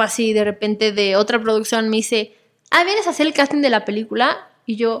así de repente de otra producción me dice, ¿vienes a hacer el casting de la película?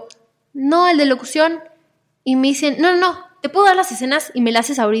 Y yo, no, el de locución. Y me dicen, no, ¿te puedo dar las escenas y me las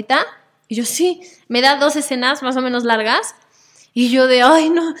haces ahorita? Y yo, sí. Me da 2 escenas más o menos largas. Y yo de, ay,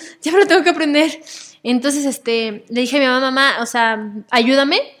 no, ya me lo tengo que aprender. Entonces, le dije a mi mamá, o sea,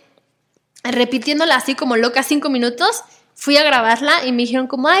 ayúdame. Repitiéndola así como loca 5 minutos. Fui a grabarla y me dijeron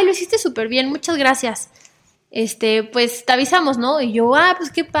como, ay, lo hiciste súper bien, muchas gracias. Pues te avisamos, ¿no? Y yo,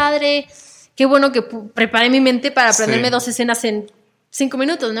 pues qué padre. Qué bueno que preparé mi mente para aprenderme 2 escenas en 5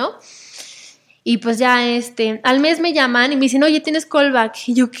 minutos, ¿no? Y pues ya, al mes me llaman y me dicen, oye, ¿tienes callback?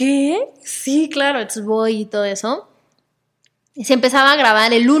 Y yo, ¿qué? Sí, claro, entonces voy y todo eso. Y se empezaba a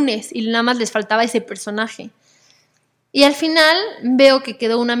grabar el lunes y nada más les faltaba ese personaje. Y al final veo que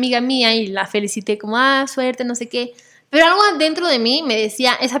quedó una amiga mía y la felicité como, suerte, no sé qué. Pero algo dentro de mí me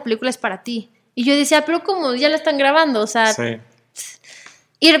decía, esa película es para ti. Y yo decía, pero ¿cómo? Ya la están grabando, o sea... Sí.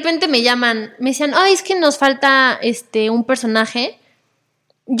 Y de repente me llaman, me decían, es que nos falta un personaje.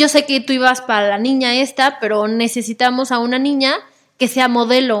 Yo sé que tú ibas para la niña esta, pero necesitamos a una niña que sea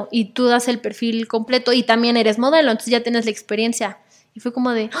modelo y tú das el perfil completo y también eres modelo, entonces ya tienes la experiencia. Y fue como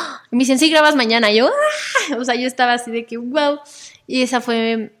de, y me dicen, sí, grabas mañana. Y yo, o sea, yo estaba así de que, wow. Y esa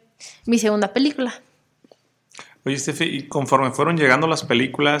fue mi segunda película. Oye, Estefi, y conforme fueron llegando las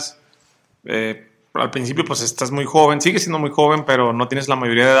películas, al principio pues estás muy joven, sigues siendo muy joven, pero no tienes la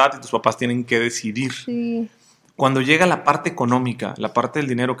mayoría de edad y tus papás tienen que decidir. Sí. Cuando llega la parte económica, la parte del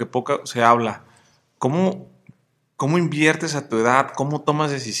dinero que poco se habla, ¿cómo inviertes a tu edad? ¿Cómo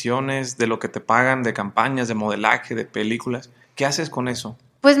tomas decisiones de lo que te pagan, de campañas, de modelaje, de películas? ¿Qué haces con eso?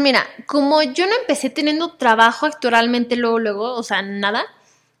 Pues mira, como yo no empecé teniendo trabajo actualmente luego, o sea, nada,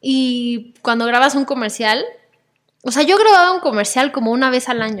 y cuando grabas un comercial... O sea, yo grababa un comercial como una vez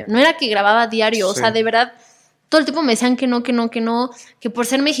al año. No era que grababa diario. Sí. O sea, de verdad, todo el tiempo me decían que no. Que por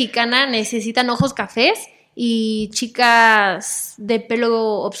ser mexicana necesitan ojos cafés y chicas de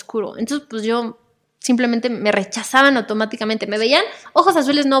pelo oscuro. Entonces, pues yo simplemente me rechazaban automáticamente. Me veían, ojos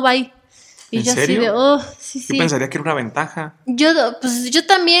azules, no, bye. Y ¿En yo serio? así de, sí. Yo pensaría que era una ventaja. Yo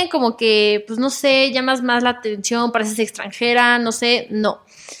también como que, pues no sé, llamas más la atención, pareces extranjera, no sé, no.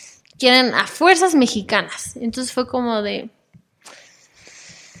 Quieren a fuerzas mexicanas. Entonces fue como de...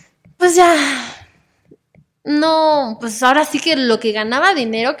 Pues ya... No, pues ahora sí que lo que ganaba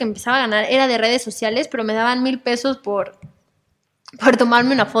dinero, que empezaba a ganar, era de redes sociales, pero me daban 1,000 pesos por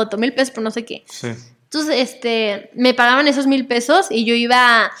tomarme una foto, 1,000 pesos por no sé qué. Sí. Entonces, me pagaban esos 1,000 pesos y yo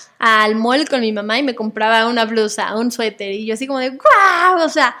iba al mall con mi mamá y me compraba una blusa, un suéter. Y yo así como de, ¡guau! O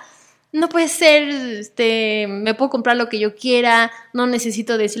sea... No puede ser, me puedo comprar lo que yo quiera, no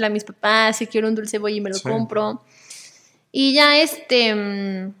necesito decirle a mis papás, si quiero un dulce voy y me lo compro. Y ya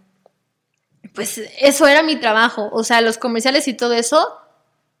pues eso era mi trabajo, o sea, los comerciales y todo eso,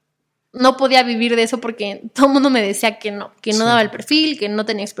 no podía vivir de eso porque todo el mundo me decía que no daba el perfil, que no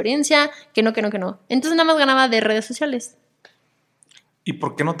tenía experiencia, que no. Entonces nada más ganaba de redes sociales. ¿Y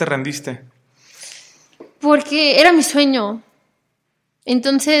por qué no te rendiste? Porque era mi sueño.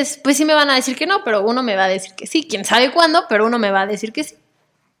 Entonces, pues sí me van a decir que no, pero uno me va a decir que sí. Quién sabe cuándo, pero uno me va a decir que sí.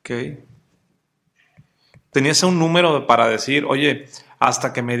 Ok. ¿Tenías un número para decir, oye,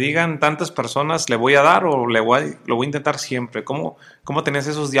 hasta que me digan tantas personas, le voy a dar o lo voy a intentar siempre? ¿Cómo tenías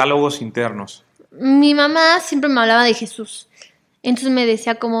esos diálogos internos? Mi mamá siempre me hablaba de Jesús. Entonces me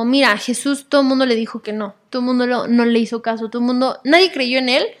decía como, mira, Jesús todo el mundo le dijo que no. Todo el mundo no le hizo caso. Nadie creyó en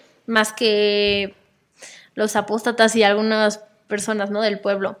él más que los apóstatas y algunas personas, ¿no? Del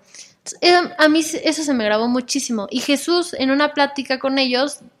pueblo. A mí eso se me grabó muchísimo. Y Jesús, en una plática con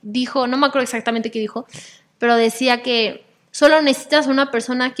ellos, dijo, no me acuerdo exactamente qué dijo, pero decía que solo necesitas una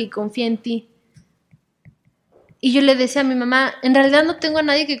persona que confíe en ti. Y yo le decía a mi mamá, en realidad no tengo a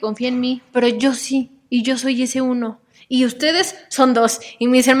nadie que confíe en mí, pero yo sí, y yo soy ese uno. Y ustedes son 2, y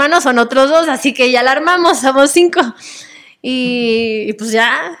mis hermanos son otros 2, así que ya la armamos, somos 5. Y pues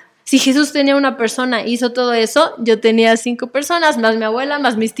ya, si Jesús tenía una persona, hizo todo eso, yo tenía 5 personas, más mi abuela,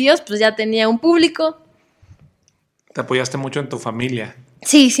 más mis tíos, pues ya tenía un público. Te apoyaste mucho en tu familia.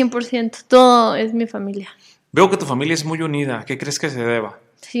 Sí, 100%, todo es mi familia. Veo que tu familia es muy unida. ¿A qué crees que se deba?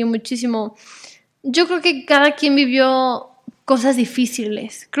 Sí, muchísimo. Yo creo que cada quien vivió cosas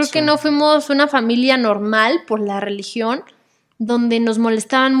difíciles. Creo que no fuimos una familia normal por la religión, donde nos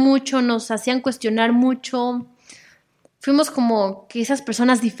molestaban mucho, nos hacían cuestionar mucho. Fuimos como que esas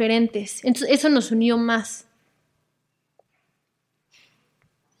personas diferentes. Entonces, eso nos unió más.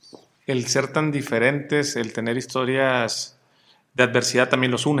 El ser tan diferentes, el tener historias de adversidad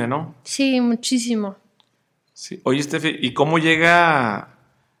también los une, ¿no? Sí, muchísimo. Sí. Oye, Steffi, ¿y cómo llega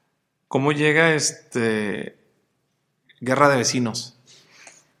Guerra de Vecinos?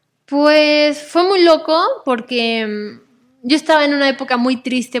 Pues fue muy loco porque yo estaba en una época muy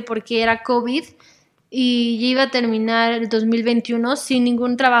triste porque era COVID y ya iba a terminar el 2021 sin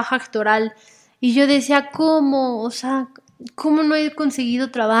ningún trabajo actoral. Y yo decía, ¿cómo? O sea, ¿cómo no he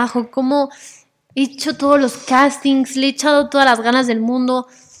conseguido trabajo? ¿Cómo he hecho todos los castings? Le he echado todas las ganas del mundo.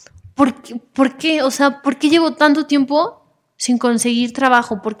 ¿Por qué? O sea, ¿por qué llevo tanto tiempo sin conseguir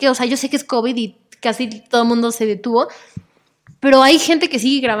trabajo? ¿Por qué? O sea, yo sé que es COVID y casi todo el mundo se detuvo, pero hay gente que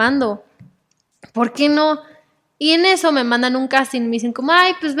sigue grabando. ¿Por qué no? Y en eso me mandan un casting, me dicen como,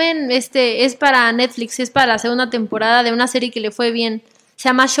 ay, pues ven, es para Netflix, es para la segunda temporada de una serie que le fue bien. Se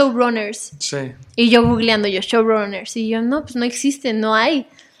llama Showrunners. Sí. Y yo googleando Showrunners. Y yo, no, pues no existe, no hay.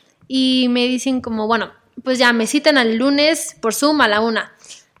 Y me dicen como, bueno, pues ya me citan al lunes por Zoom a la 1.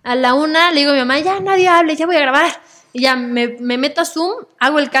 A la 1 le digo a mi mamá, ya nadie hable, ya voy a grabar. Y ya me meto a Zoom,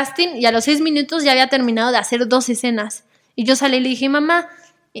 hago el casting y a los 6 minutos ya había terminado de hacer 2 escenas. Y yo salí y le dije, mamá,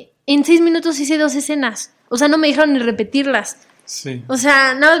 en 6 minutos hice 2 escenas. O sea, no me dijeron ni repetirlas. Sí. O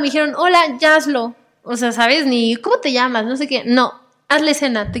sea, nada más me dijeron, hola, ya hazlo. O sea, ¿sabes? Ni, ¿cómo te llamas? No sé qué. No, haz la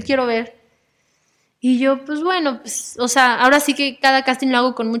escena, te quiero ver. Y yo, pues bueno, pues, o sea, ahora sí que cada casting lo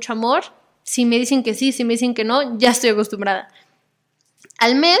hago con mucho amor. Si me dicen que sí, si me dicen que no, ya estoy acostumbrada.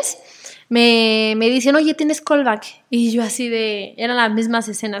 Al mes me dicen, oye, ¿tienes callback? Y yo así de, eran las mismas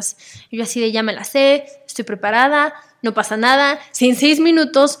escenas. Y yo así de, ya me la sé, estoy preparada, no pasa nada. Si en 6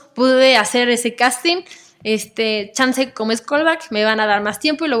 minutos pude hacer ese casting, chance como es callback, me van a dar más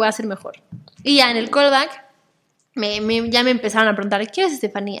tiempo y lo voy a hacer mejor. Y ya en el callback, ya me empezaron a preguntar, ¿quién es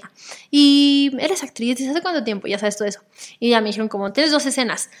Estefania? Y eres actriz, ¿desde hace cuánto tiempo? Ya sabes todo eso. Y ya me dijeron como, tienes 2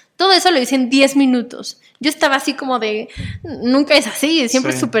 escenas. Todo eso lo hice en 10 minutos. Yo estaba así como de, nunca es así,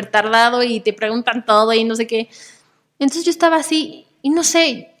 siempre es súper tardado y te preguntan todo y no sé qué. Entonces yo estaba así y no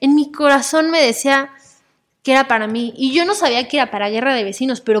sé, en mi corazón me decía que era para mí. Y yo no sabía que era para Guerra de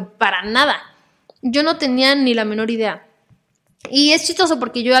Vecinos, pero para nada. Yo no tenía ni la menor idea. Y es chistoso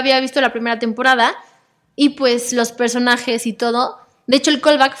porque yo había visto la primera temporada y pues los personajes y todo. De hecho, el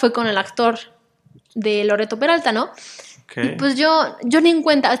callback fue con el actor de Loreto Peralta, ¿no? Okay. Y pues yo ni en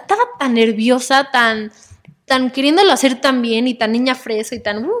cuenta. Estaba tan nerviosa, tan queriéndolo hacer tan bien y tan niña fresa y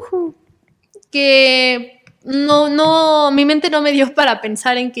tan que no, mi mente no me dio para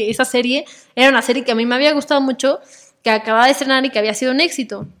pensar en que esa serie era una serie que a mí me había gustado mucho, que acababa de estrenar y que había sido un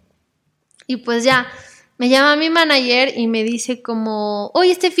éxito. Y pues ya, me llama mi manager y me dice como,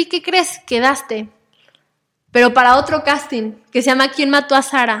 oye, Steffi, ¿qué crees? Quedaste. Pero para otro casting, que se llama ¿Quién mató a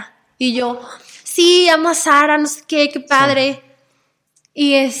Sara? Y yo, sí, amo a Sara, no sé qué padre.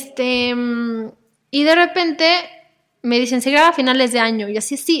 Sí. Y de repente me dicen, se graba a finales de año. Y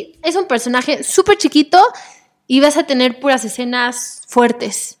así, sí, es un personaje súper chiquito y vas a tener puras escenas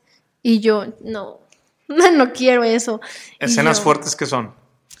fuertes. Y yo, no quiero eso. ¿Escenas fuertes qué son?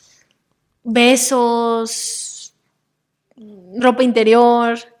 Besos, ropa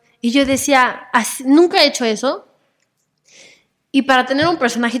interior. Y yo decía, nunca he hecho eso. Y para tener un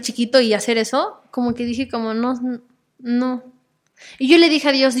personaje chiquito y hacer eso, como que dije como, no. Y yo le dije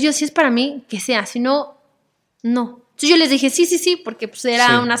a Dios, si es para mí, que sea, si no, no. Entonces yo les dije, sí, porque pues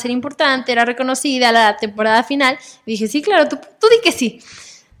era una serie importante, era reconocida, la temporada final. Y dije, sí, claro, tú di que sí.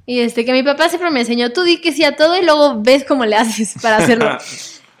 Y que mi papá siempre me enseñó, tú di que sí a todo y luego ves cómo le haces para hacerlo.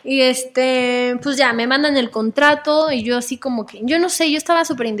 Y pues ya, me mandan el contrato y yo así como que, yo no sé, yo estaba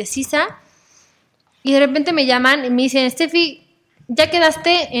súper indecisa y de repente me llaman y me dicen, Steffi, ya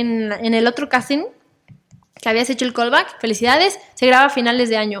quedaste en el otro casting que habías hecho el callback, felicidades, se graba a finales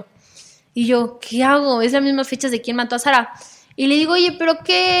de año. Y yo, ¿qué hago? Es las mismas fechas de ¿Quién mató a Sara? Y le digo, oye, ¿pero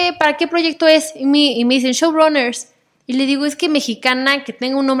qué? ¿Para qué proyecto es? Y me dicen, showrunners. Y le digo, es que mexicana, que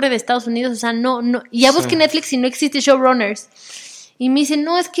tenga un nombre de Estados Unidos, o sea, no. Y ya busqué Netflix y no existe showrunners. Y me dicen,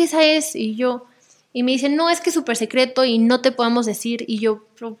 no, es que esa es. Y me dicen, no, es que es súper secreto y no te podemos decir. Y yo,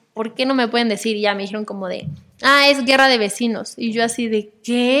 ¿por qué no me pueden decir? Y ya me dijeron como de, es Guerra de Vecinos. Y yo así de,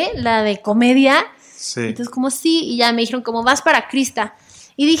 ¿qué? ¿La de comedia? Sí. Entonces como, sí. Y ya me dijeron como, vas para Krista.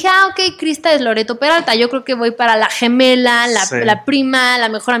 Y dije, ok, Krista es Loreto Peralta. Yo creo que voy para la gemela, la prima, la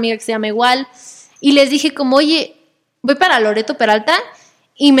mejor amiga que se llama igual. Y les dije como, oye, voy para Loreto Peralta.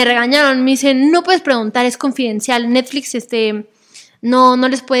 Y me regañaron. Me dicen, no puedes preguntar, es confidencial. Netflix no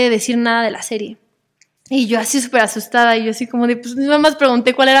les puede decir nada de la serie. Y yo así súper asustada. Y yo así como de, pues nada más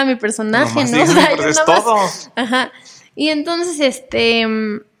pregunté cuál era mi personaje, ¿no? Sí, pero es todo. Ajá. Y entonces,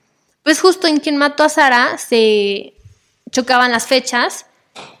 pues justo en Quien mató a Sara se chocaban las fechas.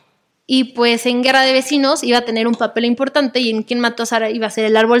 Y pues en Guerra de Vecinos iba a tener un papel importante y en Quién mató a Sara iba a ser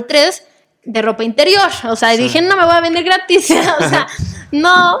el árbol 3 de ropa interior. O sea, dije, no me voy a vender gratis. O sea,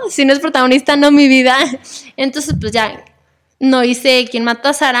 no, si no es protagonista, no mi vida. Entonces, pues ya no hice Quién mató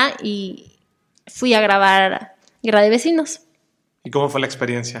a Sara y fui a grabar Guerra de Vecinos. ¿Y cómo fue la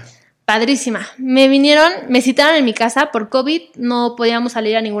experiencia? Padrísima. Me citaron en mi casa por COVID, no podíamos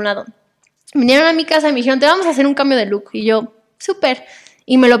salir a ningún lado. Vinieron a mi casa y me dijeron, te vamos a hacer un cambio de look. Y yo, súper.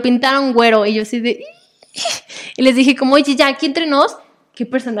 Y me lo pintaron güero. Y yo así de... Y les dije como, oye, ya, aquí entre nos, ¿qué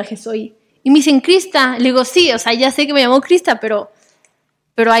personaje soy? Y me dicen, Krista. Le digo, sí, o sea, ya sé que me llamo Krista, pero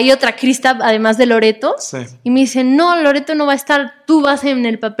hay otra Krista, además de Loreto. Sí. Y me dicen, no, Loreto no va a estar, tú vas en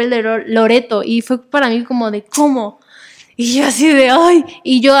el papel de Loreto. Y fue para mí como de, ¿cómo? Y yo así de, ay.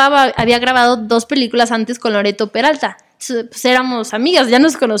 Y yo había grabado 2 películas antes con Loreto Peralta. Entonces, pues éramos amigas, ya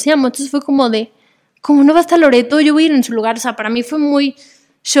nos conocíamos. Entonces fue como de, ¿cómo no va a estar Loreto? Yo voy a ir en su lugar. O sea, para mí fue muy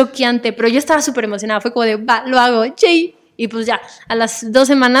choqueante, pero yo estaba súper emocionada. Fue como de, va, lo hago, yay. Y pues ya, a las 2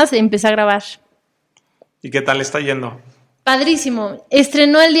 semanas empecé a grabar. ¿Y qué tal está yendo? Padrísimo.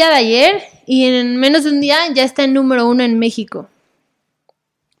 Estrenó el día de ayer y en menos de un día ya está en número 1 en México.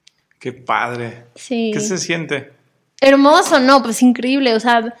 Qué padre. Sí. ¿Qué se siente? Hermoso, no, pues increíble. O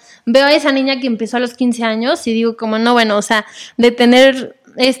sea, veo a esa niña que empezó a los 15 años y digo como, no, bueno, o sea, de tener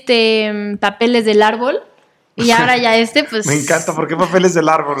papeles del árbol y ahora ya pues... Me encanta. ¿Por qué papeles del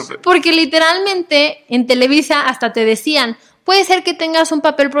árbol? Porque literalmente en Televisa hasta te decían, puede ser que tengas un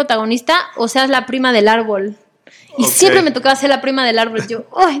papel protagonista o seas la prima del árbol. Y siempre me tocaba ser la prima del árbol. Yo,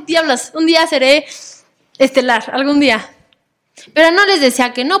 ¡ay, diablos! Un día seré estelar, algún día. Pero no les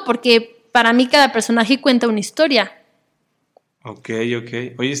decía que no, porque para mí cada personaje cuenta una historia. Ok.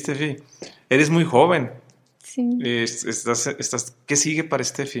 Oye, Estefi, eres muy joven. Sí. ¿Qué sigue para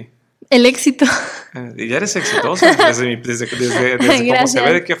Estefi? El éxito. Ya eres exitosa. Desde cómo se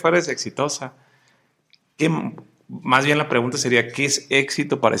ve de que fuera, eres exitosa. Más bien la pregunta sería, ¿qué es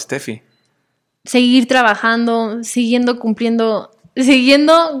éxito para Estefi? Seguir trabajando, siguiendo cumpliendo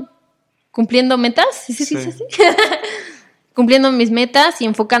metas. ¿Sí? Cumpliendo mis metas y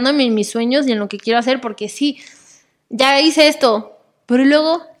enfocándome en mis sueños y en lo que quiero hacer, porque sí, ya hice esto, pero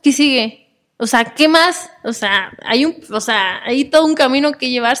luego, ¿qué sigue? O sea, ¿qué más? O sea, hay todo un camino que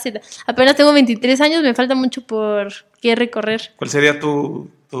llevarse. Apenas tengo 23 años, me falta mucho por qué recorrer. ¿Cuál sería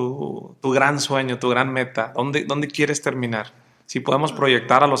tu gran sueño, tu gran meta? ¿Dónde quieres terminar? Si podemos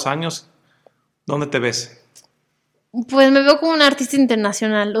proyectar a los años, ¿dónde te ves? Pues me veo como una artista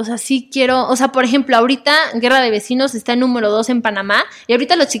internacional. O sea, sí quiero... O sea, por ejemplo, ahorita Guerra de Vecinos está en número 2 en Panamá y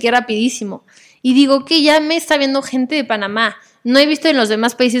ahorita lo chequeé rapidísimo. Y digo que ya me está viendo gente de Panamá. No he visto en los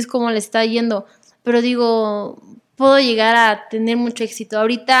demás países cómo le está yendo, pero digo, puedo llegar a tener mucho éxito.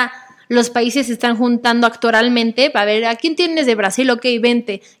 Ahorita los países se están juntando actoralmente para ver a quién tienes de Brasil, ok,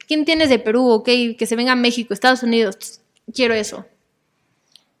 vente. ¿Quién tienes de Perú, ok, que se venga a México, Estados Unidos? Quiero eso.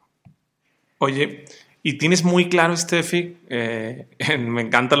 Oye, y tienes muy claro, Estefi, me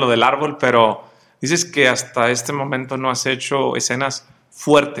encanta lo del árbol, pero dices que hasta este momento no has hecho escenas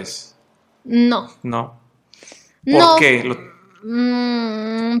fuertes. No. ¿Por qué?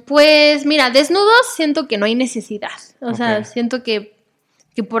 Pues mira, desnudos siento que no hay necesidad. O sea, siento que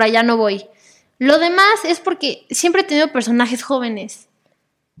por allá no voy. Lo demás es porque siempre he tenido personajes jóvenes.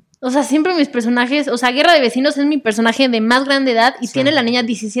 O sea, siempre mis personajes... O sea, Guerra de Vecinos es mi personaje de más grande edad y tiene la niña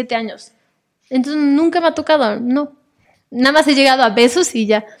 17 años. Entonces nunca me ha tocado, no. Nada más he llegado a besos y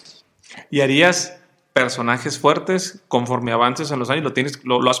ya. ¿Y harías personajes fuertes conforme avances en los años?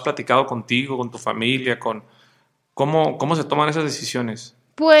 ¿Lo has platicado contigo, con tu familia, ¿Cómo se toman esas decisiones?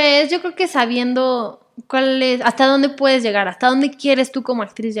 Pues yo creo que sabiendo hasta dónde puedes llegar, hasta dónde quieres tú como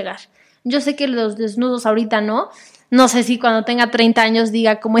actriz llegar. Yo sé que los desnudos ahorita no sé si cuando tenga 30 años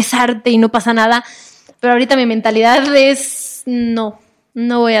diga como es arte y no pasa nada, pero ahorita mi mentalidad es no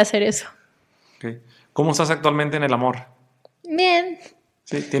voy a hacer eso. Okay. ¿Cómo estás actualmente en el amor? Bien.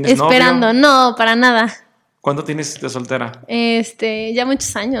 ¿Sí? ¿Tienes Esperando, novio? no, para nada. ¿Cuánto tienes de soltera? Ya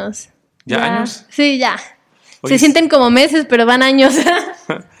muchos años. ¿Ya años? Sí, ya. Oye, se sienten como meses, pero van años.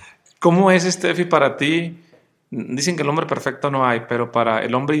 ¿Cómo es, Steffi, para ti? Dicen que el hombre perfecto no hay, pero para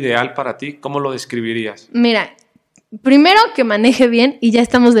el hombre ideal para ti, ¿cómo lo describirías? Mira, primero que maneje bien y ya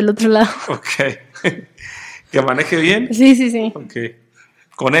estamos del otro lado. Ok. ¿Que maneje bien? Sí. Ok.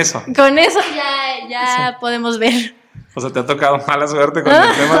 Con eso. Con eso ya podemos ver. O sea, ¿te ha tocado mala suerte con el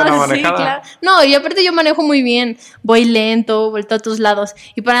tema de la manejada? Sí, claro. No, y aparte yo manejo muy bien. Voy lento, vuelto a todos lados.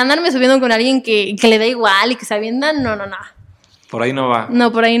 Y para andarme subiendo con alguien que le da igual y que se avienta, no. Por ahí no va.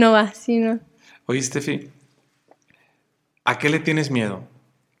 No, por ahí no va, sí, no. Oye, Steffi, ¿a qué le tienes miedo?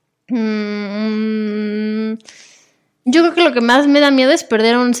 Yo creo que lo que más me da miedo es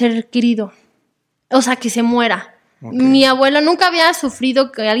perder a un ser querido. O sea, que se muera. Okay. Mi abuela nunca había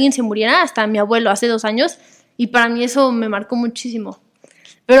sufrido que alguien se muriera, hasta mi abuelo hace 2 años, y para mí eso me marcó muchísimo.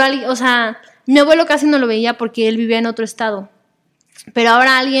 Pero, o sea, mi abuelo casi no lo veía porque él vivía en otro estado. Pero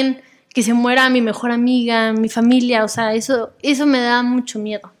ahora alguien que se muera, mi mejor amiga, mi familia, o sea, eso me da mucho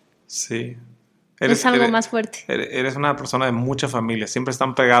miedo. Sí. Es algo más fuerte. Eres una persona de mucha familia, siempre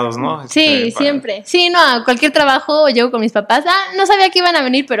están pegados, ¿no? Sí, siempre. Sí, no, a cualquier trabajo llego con mis papás. No sabía que iban a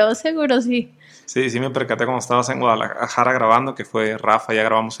venir, pero seguro sí. Sí, me percaté cuando estabas en Guadalajara grabando, que fue Rafa, ya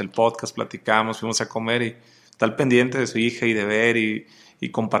grabamos el podcast, platicamos, fuimos a comer y estar pendiente de su hija y de ver y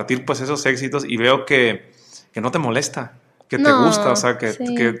compartir pues esos éxitos, y veo que no te molesta, que te gusta, o sea,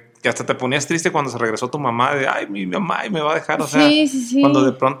 que hasta te ponías triste cuando se regresó tu mamá, de ay, mi mamá y me va a dejar, o sea, sí. Cuando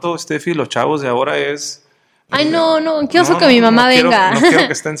de pronto, Steffi, los chavos de ahora es... Ay, no, qué oso que mi mamá venga. No quiero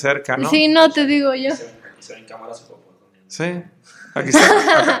que estén cerca, ¿no? Sí, no, te digo yo. Se ven cámaras o sí. Aquí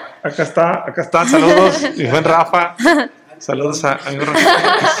está, acá está, saludos, mi buen Rafa, saludos a mi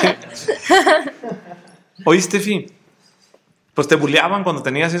Rafa. Oye, Steffi, pues te bulleaban cuando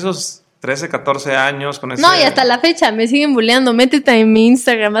tenías esos 13, 14 años con ese... No, y hasta la fecha me siguen bulleando, métete en mi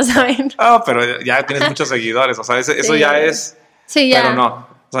Instagram, vas a ver. Pero ya tienes muchos seguidores, o sea, eso ya es... Sí, ya. Pero no,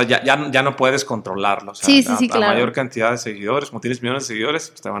 o sea, ya no puedes controlarlo, o sea, sí, claro. A mayor cantidad de seguidores, como tienes millones de seguidores,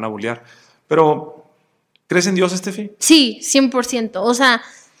 pues te van a bullear. Pero... ¿Crees en Dios, Steffi? Sí, 100%. O sea,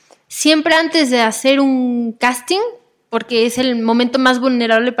 siempre antes de hacer un casting, porque es el momento más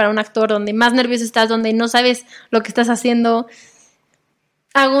vulnerable para un actor, donde más nervioso estás, donde no sabes lo que estás haciendo,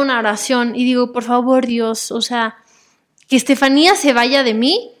 hago una oración y digo, por favor, Dios, o sea, que Estefania se vaya de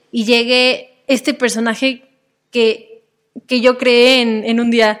mí y llegue este personaje que yo creé en un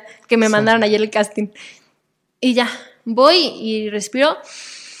día que me mandaron ayer el casting. Y ya, voy y respiro.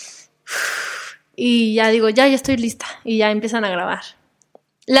 Y ya digo, ya estoy lista. Y ya empiezan a grabar.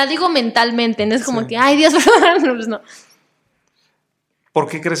 La digo mentalmente, no es como que, ay, Dios, pues no. ¿Por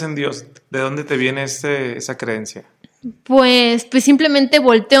qué crees en Dios? ¿De dónde te viene esa creencia? Pues simplemente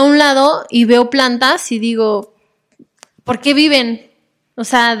volteo a un lado y veo plantas y digo, ¿por qué viven? O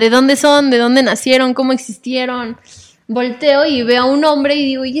sea, ¿de dónde son? ¿De dónde nacieron? ¿Cómo existieron? Volteo y veo a un hombre y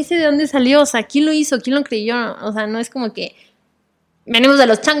digo, ¿y ese de dónde salió? O sea, ¿quién lo hizo? ¿Quién lo creyó? O sea, no es como que venimos de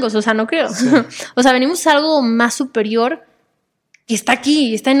los changos, o sea, no creo. Sí. O sea, venimos a algo más superior que está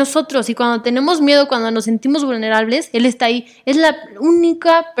aquí, está en nosotros. Y cuando tenemos miedo, cuando nos sentimos vulnerables, Él está ahí. Es la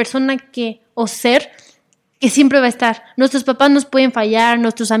única persona o ser que siempre va a estar. Nuestros papás nos pueden fallar,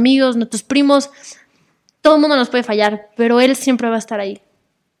 nuestros amigos, nuestros primos, todo el mundo nos puede fallar, pero Él siempre va a estar ahí.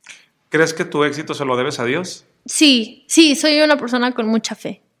 ¿Crees que tu éxito se lo debes a Dios? Sí, soy una persona con mucha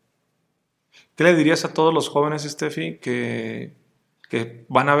fe. ¿Qué le dirías a todos los jóvenes, Steffi, que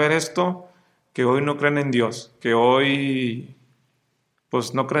van a ver esto, que hoy no creen en Dios, que hoy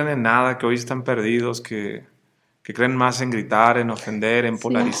pues no creen en nada, que hoy están perdidos, que creen más en gritar, en ofender, en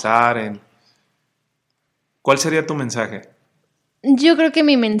polarizar, ¿Cuál sería tu mensaje? Yo creo que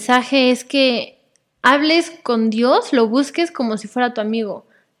mi mensaje es que hables con Dios, lo busques como si fuera tu amigo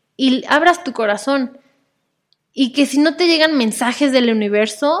y abras tu corazón, y que si no te llegan mensajes del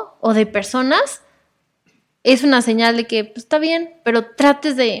universo o de personas, es una señal de que pues, está bien, pero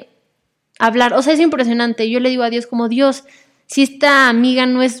trates de hablar. O sea, es impresionante. Yo le digo a Dios como, Dios, si esta amiga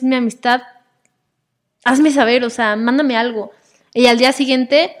no es mi amistad, hazme saber, o sea, mándame algo. Y al día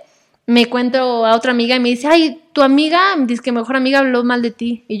siguiente me encuentro a otra amiga y me dice, ay, tu amiga, dice que mejor amiga habló mal de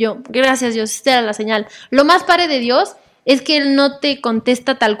ti. Y yo, gracias Dios, esta era la señal. Lo más padre de Dios es que él no te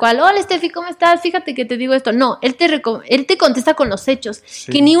contesta tal cual. Hola, Estefi, ¿cómo estás? Fíjate que te digo esto. No, él te contesta con los hechos.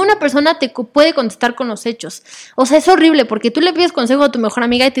 Sí. Que ni una persona te puede contestar con los hechos. O sea, es horrible porque tú le pides consejo a tu mejor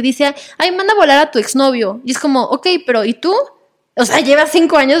amiga y te dice, ay, manda a volar a tu exnovio. Y es como, ok, pero ¿y tú? O sea, llevas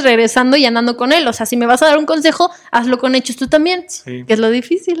 5 años regresando y andando con él. O sea, si me vas a dar un consejo, hazlo con hechos tú también. Sí. Que es lo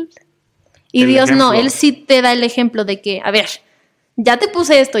difícil. Y Dios ejemplo. No, Él sí te da el ejemplo de que, a ver, ya te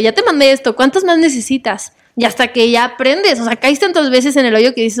puse esto, ya te mandé esto, ¿cuántas más necesitas? Y hasta que ya aprendes, o sea, caes tantas veces en el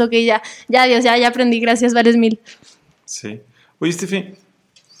hoyo que dices, ok, ya Dios, ya aprendí, gracias, varios mil. Sí. Oye, Estefi,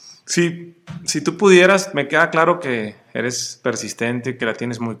 si tú pudieras, me queda claro que eres persistente, que la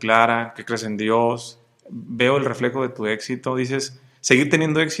tienes muy clara, que crees en Dios, veo el reflejo de tu éxito, dices, seguir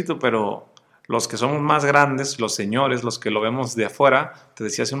teniendo éxito, pero los que somos más grandes, los señores, los que lo vemos de afuera, te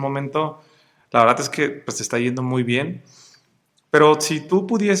decía hace un momento, la verdad es que pues, te está yendo muy bien. Pero si tú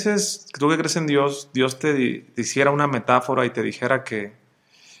pudieses, tú que crees en Dios, Dios te hiciera una metáfora y te dijera que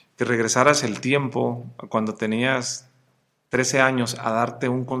regresaras el tiempo cuando tenías 13 años a darte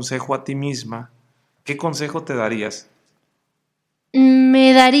un consejo a ti misma, ¿qué consejo te darías?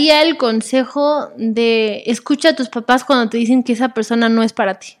 Me daría el consejo de escucha a tus papás cuando te dicen que esa persona no es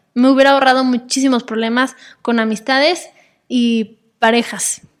para ti. Me hubiera ahorrado muchísimos problemas con amistades y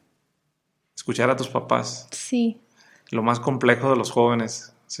parejas. Escuchar a tus papás. Sí. Lo más complejo de los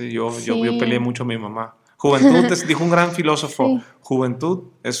jóvenes. Sí, yo peleé mucho a mi mamá. Juventud, dijo un gran filósofo, sí. Juventud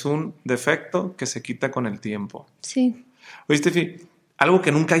es un defecto que se quita con el tiempo. Sí. Oye, Estefi, algo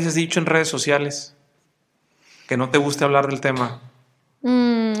que nunca hayas dicho en redes sociales, que no te guste hablar del tema.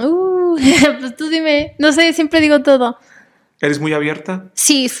 Pues tú dime, no sé, siempre digo todo. ¿Eres muy abierta?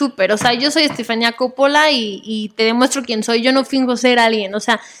 Sí, súper, o sea, yo soy Estefania Coppola y te demuestro quién soy, yo no fingo ser alguien, o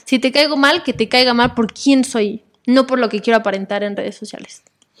sea, si te caigo mal, que te caiga mal por quién soy. No por lo que quiero aparentar en redes sociales.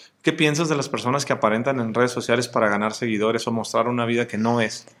 ¿Qué piensas de las personas que aparentan en redes sociales para ganar seguidores o mostrar una vida que no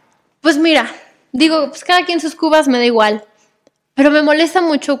es? Pues mira, digo, pues cada quien sus cubas, me da igual. Pero me molesta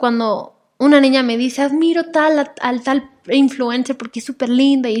mucho cuando una niña me dice, admiro al tal influencer porque es súper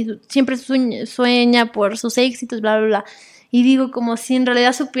linda y siempre sueña por sus éxitos, bla, bla, bla. Y digo, como si en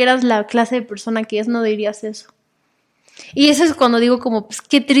realidad supieras la clase de persona que es, no dirías eso. Y eso es cuando digo como, pues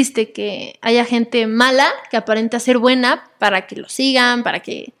qué triste que haya gente mala que aparenta ser buena para que lo sigan, para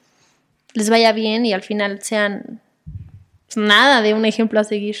que les vaya bien y al final sean pues, nada de un ejemplo a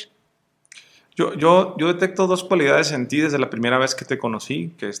seguir. Yo detecto 2 cualidades en ti desde la primera vez que te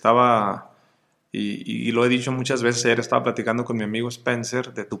conocí, que estaba, y lo he dicho muchas veces, ayer estaba platicando con mi amigo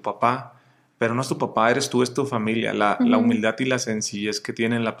Spencer de tu papá, pero no es tu papá, eres tú, es tu familia, la humildad y la sencillez que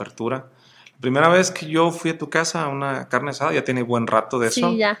tienen, la apertura. Primera vez que yo fui a tu casa a una carne asada, ya tiene buen rato de eso.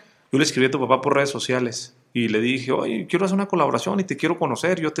 Sí, ya. Yo le escribí a tu papá por redes sociales y le dije, oye, quiero hacer una colaboración y te quiero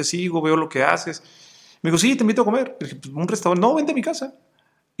conocer, yo te sigo, veo lo que haces. Me dijo, sí, te invito a comer. Le dije, pues, un restaurante, no, vente a mi casa.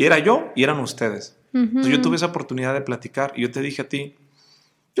 Y era yo y eran ustedes. Entonces yo tuve esa oportunidad de platicar y yo te dije a ti,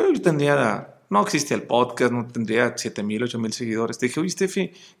 yo tendría, no existía el podcast, no tendría 7,000, 8,000 seguidores. Te dije, oye,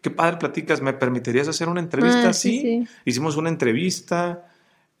 Estefi, qué padre platicas, ¿me permitirías hacer una entrevista? Sí. Hicimos una entrevista.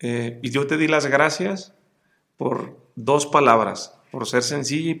 Y yo te di las gracias por 2 palabras, por ser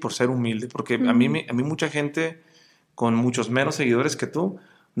sencilla y por ser humilde, porque a mí mucha gente con muchos menos seguidores que tú,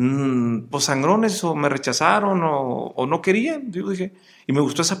 pues sangrones o me rechazaron o no querían. Yo dije, y me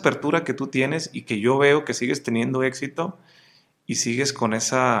gustó esa apertura que tú tienes y que yo veo que sigues teniendo éxito y sigues con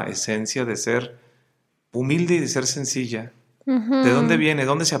esa esencia de ser humilde y de ser sencilla. ¿De dónde viene?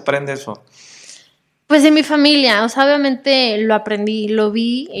 ¿Dónde se aprende eso? Pues de mi familia, o sea, obviamente lo aprendí, lo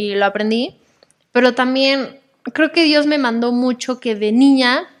vi y lo aprendí, pero también creo que Dios me mandó mucho que de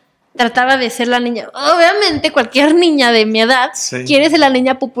niña trataba de ser la niña. Obviamente cualquier niña de mi edad quiere ser la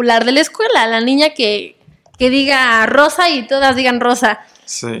niña popular de la escuela, la niña que diga rosa y todas digan rosa.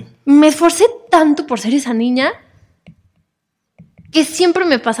 Sí. Me esforcé tanto por ser esa niña que siempre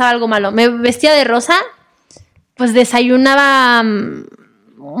me pasaba algo malo. Me vestía de rosa, pues desayunaba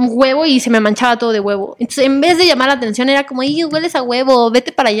un huevo y se me manchaba todo de huevo. Entonces, en vez de llamar la atención, era como, ¡ay, hueles a huevo!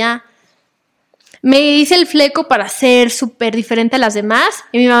 Vete para allá. Me hice el fleco para ser súper diferente a las demás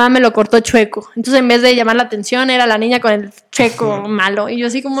y mi mamá me lo cortó chueco. Entonces, en vez de llamar la atención, era la niña con el chueco malo. Y yo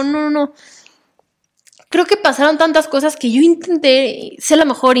así como, no. Creo que pasaron tantas cosas que yo intenté ser la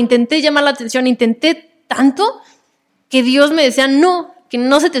mejor, intenté llamar la atención, intenté tanto que Dios me decía, no, que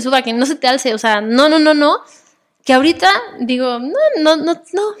no se te suba, que no se te alce. O sea, no. Que ahorita digo, no,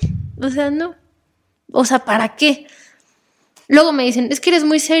 o sea, no. O sea, ¿para qué? Luego me dicen, es que eres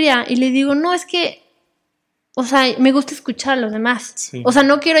muy seria. Y le digo, no, es que, o sea, me gusta escuchar a los demás. Sí. O sea,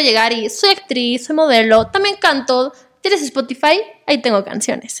 no quiero llegar y soy actriz, soy modelo, también canto. ¿Tienes Spotify? Ahí tengo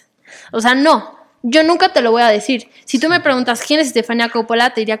canciones. O sea, no. yo nunca te lo voy a decir. Si tú me preguntas quién es Estefania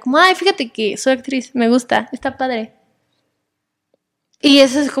Coppola, te diría como, ay, fíjate que soy actriz, me gusta, está padre. Y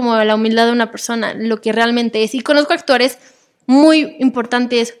eso es como la humildad de una persona, lo que realmente es. Y conozco actores muy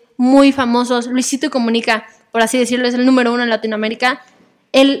importantes, muy famosos. Luisito Comunica, por así decirlo, es el número 1 en Latinoamérica.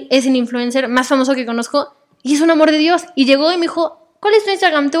 Él es el influencer más famoso que conozco y es un amor de Dios. Y llegó y me dijo, ¿cuál es tu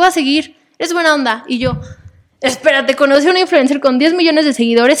Instagram? Te voy a seguir, eres buena onda. Y yo, espérate, conocí a una influencer con 10 millones de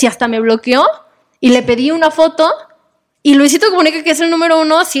seguidores y hasta me bloqueó. Y le pedí una foto y Luisito Comunica, que es el número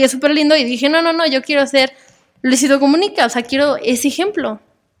 1, sí es súper lindo. Y dije, no, yo quiero ser Luisito Comunica, o sea, quiero ese ejemplo.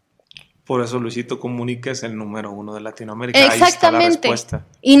 Por eso Luisito Comunica es el número 1 de Latinoamérica. Exactamente. Ahí está la respuesta.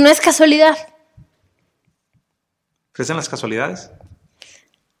 Y no es casualidad. ¿Crees en las casualidades?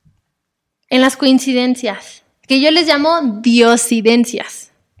 En las coincidencias, que yo les llamo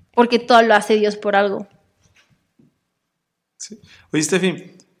diosidencias, porque todo lo hace Dios por algo. Sí. Oye,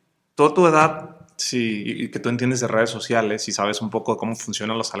 Steffi, toda tu edad, sí, y que tú entiendes de redes sociales y sabes un poco de cómo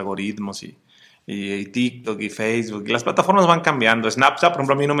funcionan los algoritmos y TikTok y Facebook, y las plataformas van cambiando. Snapchat, por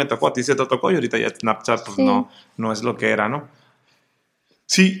ejemplo, a mí no me tocó, a ti se te tocó y ahorita ya Snapchat pues, sí, no es lo que era, ¿no?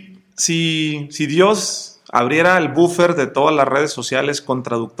 Si Dios abriera el buffer de todas las redes sociales con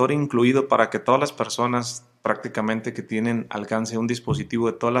traductor incluido para que todas las personas prácticamente que tienen alcance un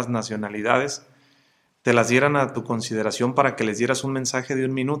dispositivo de todas las nacionalidades te las dieran a tu consideración para que les dieras un mensaje de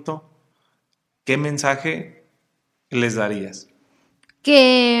 1 minuto, ¿qué mensaje les darías?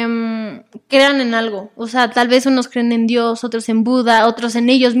 Que crean en algo. O sea, tal vez unos creen en Dios, otros en Buda, otros en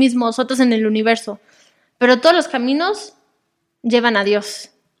ellos mismos, otros en el universo. Pero todos los caminos llevan a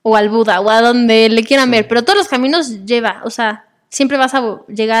Dios, o al Buda, o a donde le quieran ver. Pero todos los caminos lleva, o sea, siempre vas a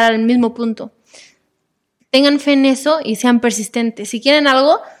llegar al mismo punto. Tengan fe en eso y sean persistentes. Si quieren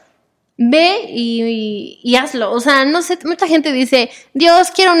algo, ve y hazlo. O sea, no sé, mucha gente dice, Dios,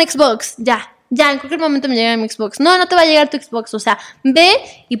 quiero un Xbox, ya, en cualquier momento me llega mi Xbox. No te va a llegar tu Xbox. O sea, ve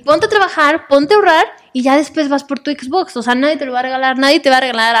y ponte a trabajar, ponte a ahorrar y ya después vas por tu Xbox. O sea, nadie te lo va a regalar, nadie te va a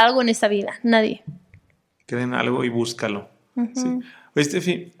regalar algo en esta vida, nadie. Creen algo y búscalo. Uh-huh. Sí. Oye,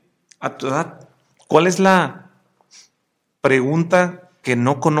 Steffi, a tu edad, ¿cuál es la pregunta que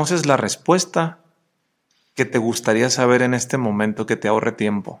no conoces la respuesta que te gustaría saber en este momento que te ahorre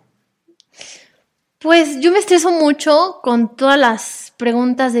tiempo? Pues yo me estreso mucho con todas las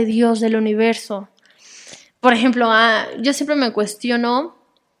preguntas de Dios, del universo. Por ejemplo, yo siempre me cuestiono,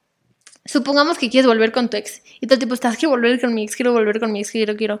 supongamos que quieres volver con tu ex y todo el tiempo estás, quiero volver con mi ex, quiero.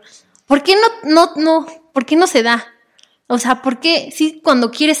 ¿Por qué ¿por qué no se da? O sea, ¿por qué si cuando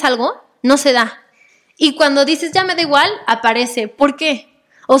quieres algo no se da? Y cuando dices ya me da igual, aparece. ¿Por qué?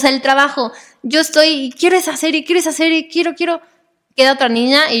 O sea, el trabajo, quiero esa serie, quiero. Queda otra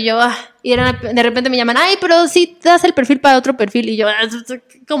niña y yo, y de repente me llaman, ay, pero sí te das el perfil para otro perfil. Y yo,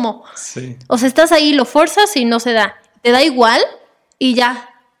 ¿cómo? Sí. O sea, estás ahí, lo forzas y no se da. Te da igual y ya.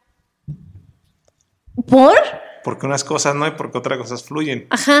 ¿Por? Porque unas cosas no y porque otras cosas fluyen.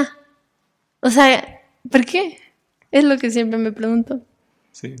 Ajá. O sea, ¿por qué? Es lo que siempre me pregunto.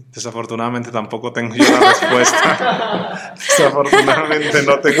 Sí, desafortunadamente tampoco tengo yo la respuesta. Desafortunadamente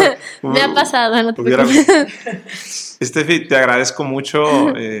no tengo. Me ha pasado, no te Steffi, te agradezco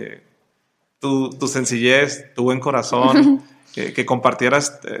mucho tu sencillez, tu buen corazón, que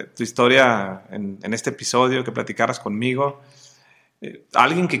compartieras tu historia en este episodio, que platicaras conmigo.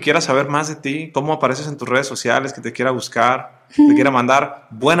 Alguien que quiera saber más de ti, cómo apareces en tus redes sociales, que te quiera buscar, te quiera mandar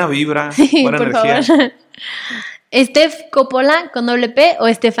buena vibra, sí, buena energía. Favor. Estef Coppola con doble P o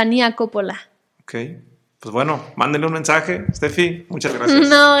Estefania Coppola. Ok, pues bueno, mándenle un mensaje. Steffi, muchas gracias.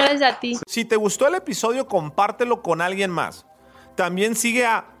 No, gracias a ti. Si te gustó el episodio, compártelo con alguien más. También sigue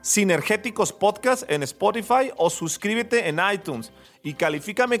a Sinergeticos Podcast en Spotify o suscríbete en iTunes y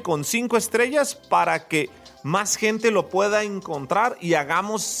califícame con 5 estrellas para que más gente lo pueda encontrar y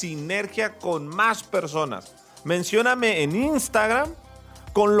hagamos sinergia con más personas. Mencióname en Instagram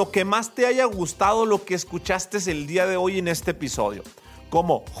con lo que más te haya gustado lo que escuchaste el día de hoy en este episodio.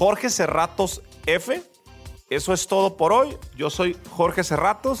 Como Jorge Cerratos F. Eso es todo por hoy. Yo soy Jorge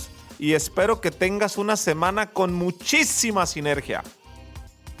Cerratos y espero que tengas una semana con muchísima sinergia.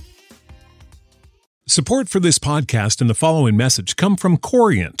 Support for this podcast and the following message come from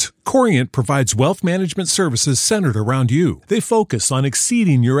Corient. Corient provides wealth management services centered around you. They focus on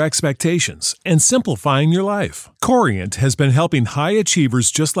exceeding your expectations and simplifying your life. Corient has been helping high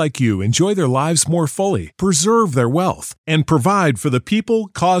achievers just like you enjoy their lives more fully, preserve their wealth, and provide for the people,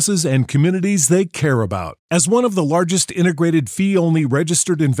 causes, and communities they care about. As one of the largest integrated fee-only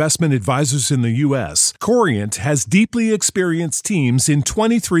registered investment advisors in the U.S., Corient has deeply experienced teams in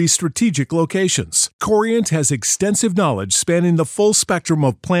 23 strategic locations. Corient has extensive knowledge spanning the full spectrum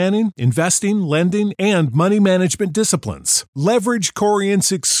of plan planning, investing, lending, and money management disciplines. Leverage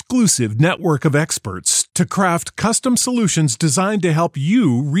Corient's exclusive network of experts to craft custom solutions designed to help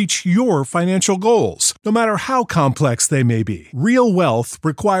you reach your financial goals, no matter how complex they may be. Real wealth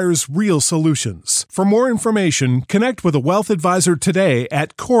requires real solutions. For more information, connect with a wealth advisor today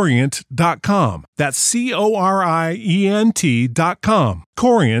at Corient.com. That's Corient.com.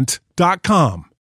 Corient.com.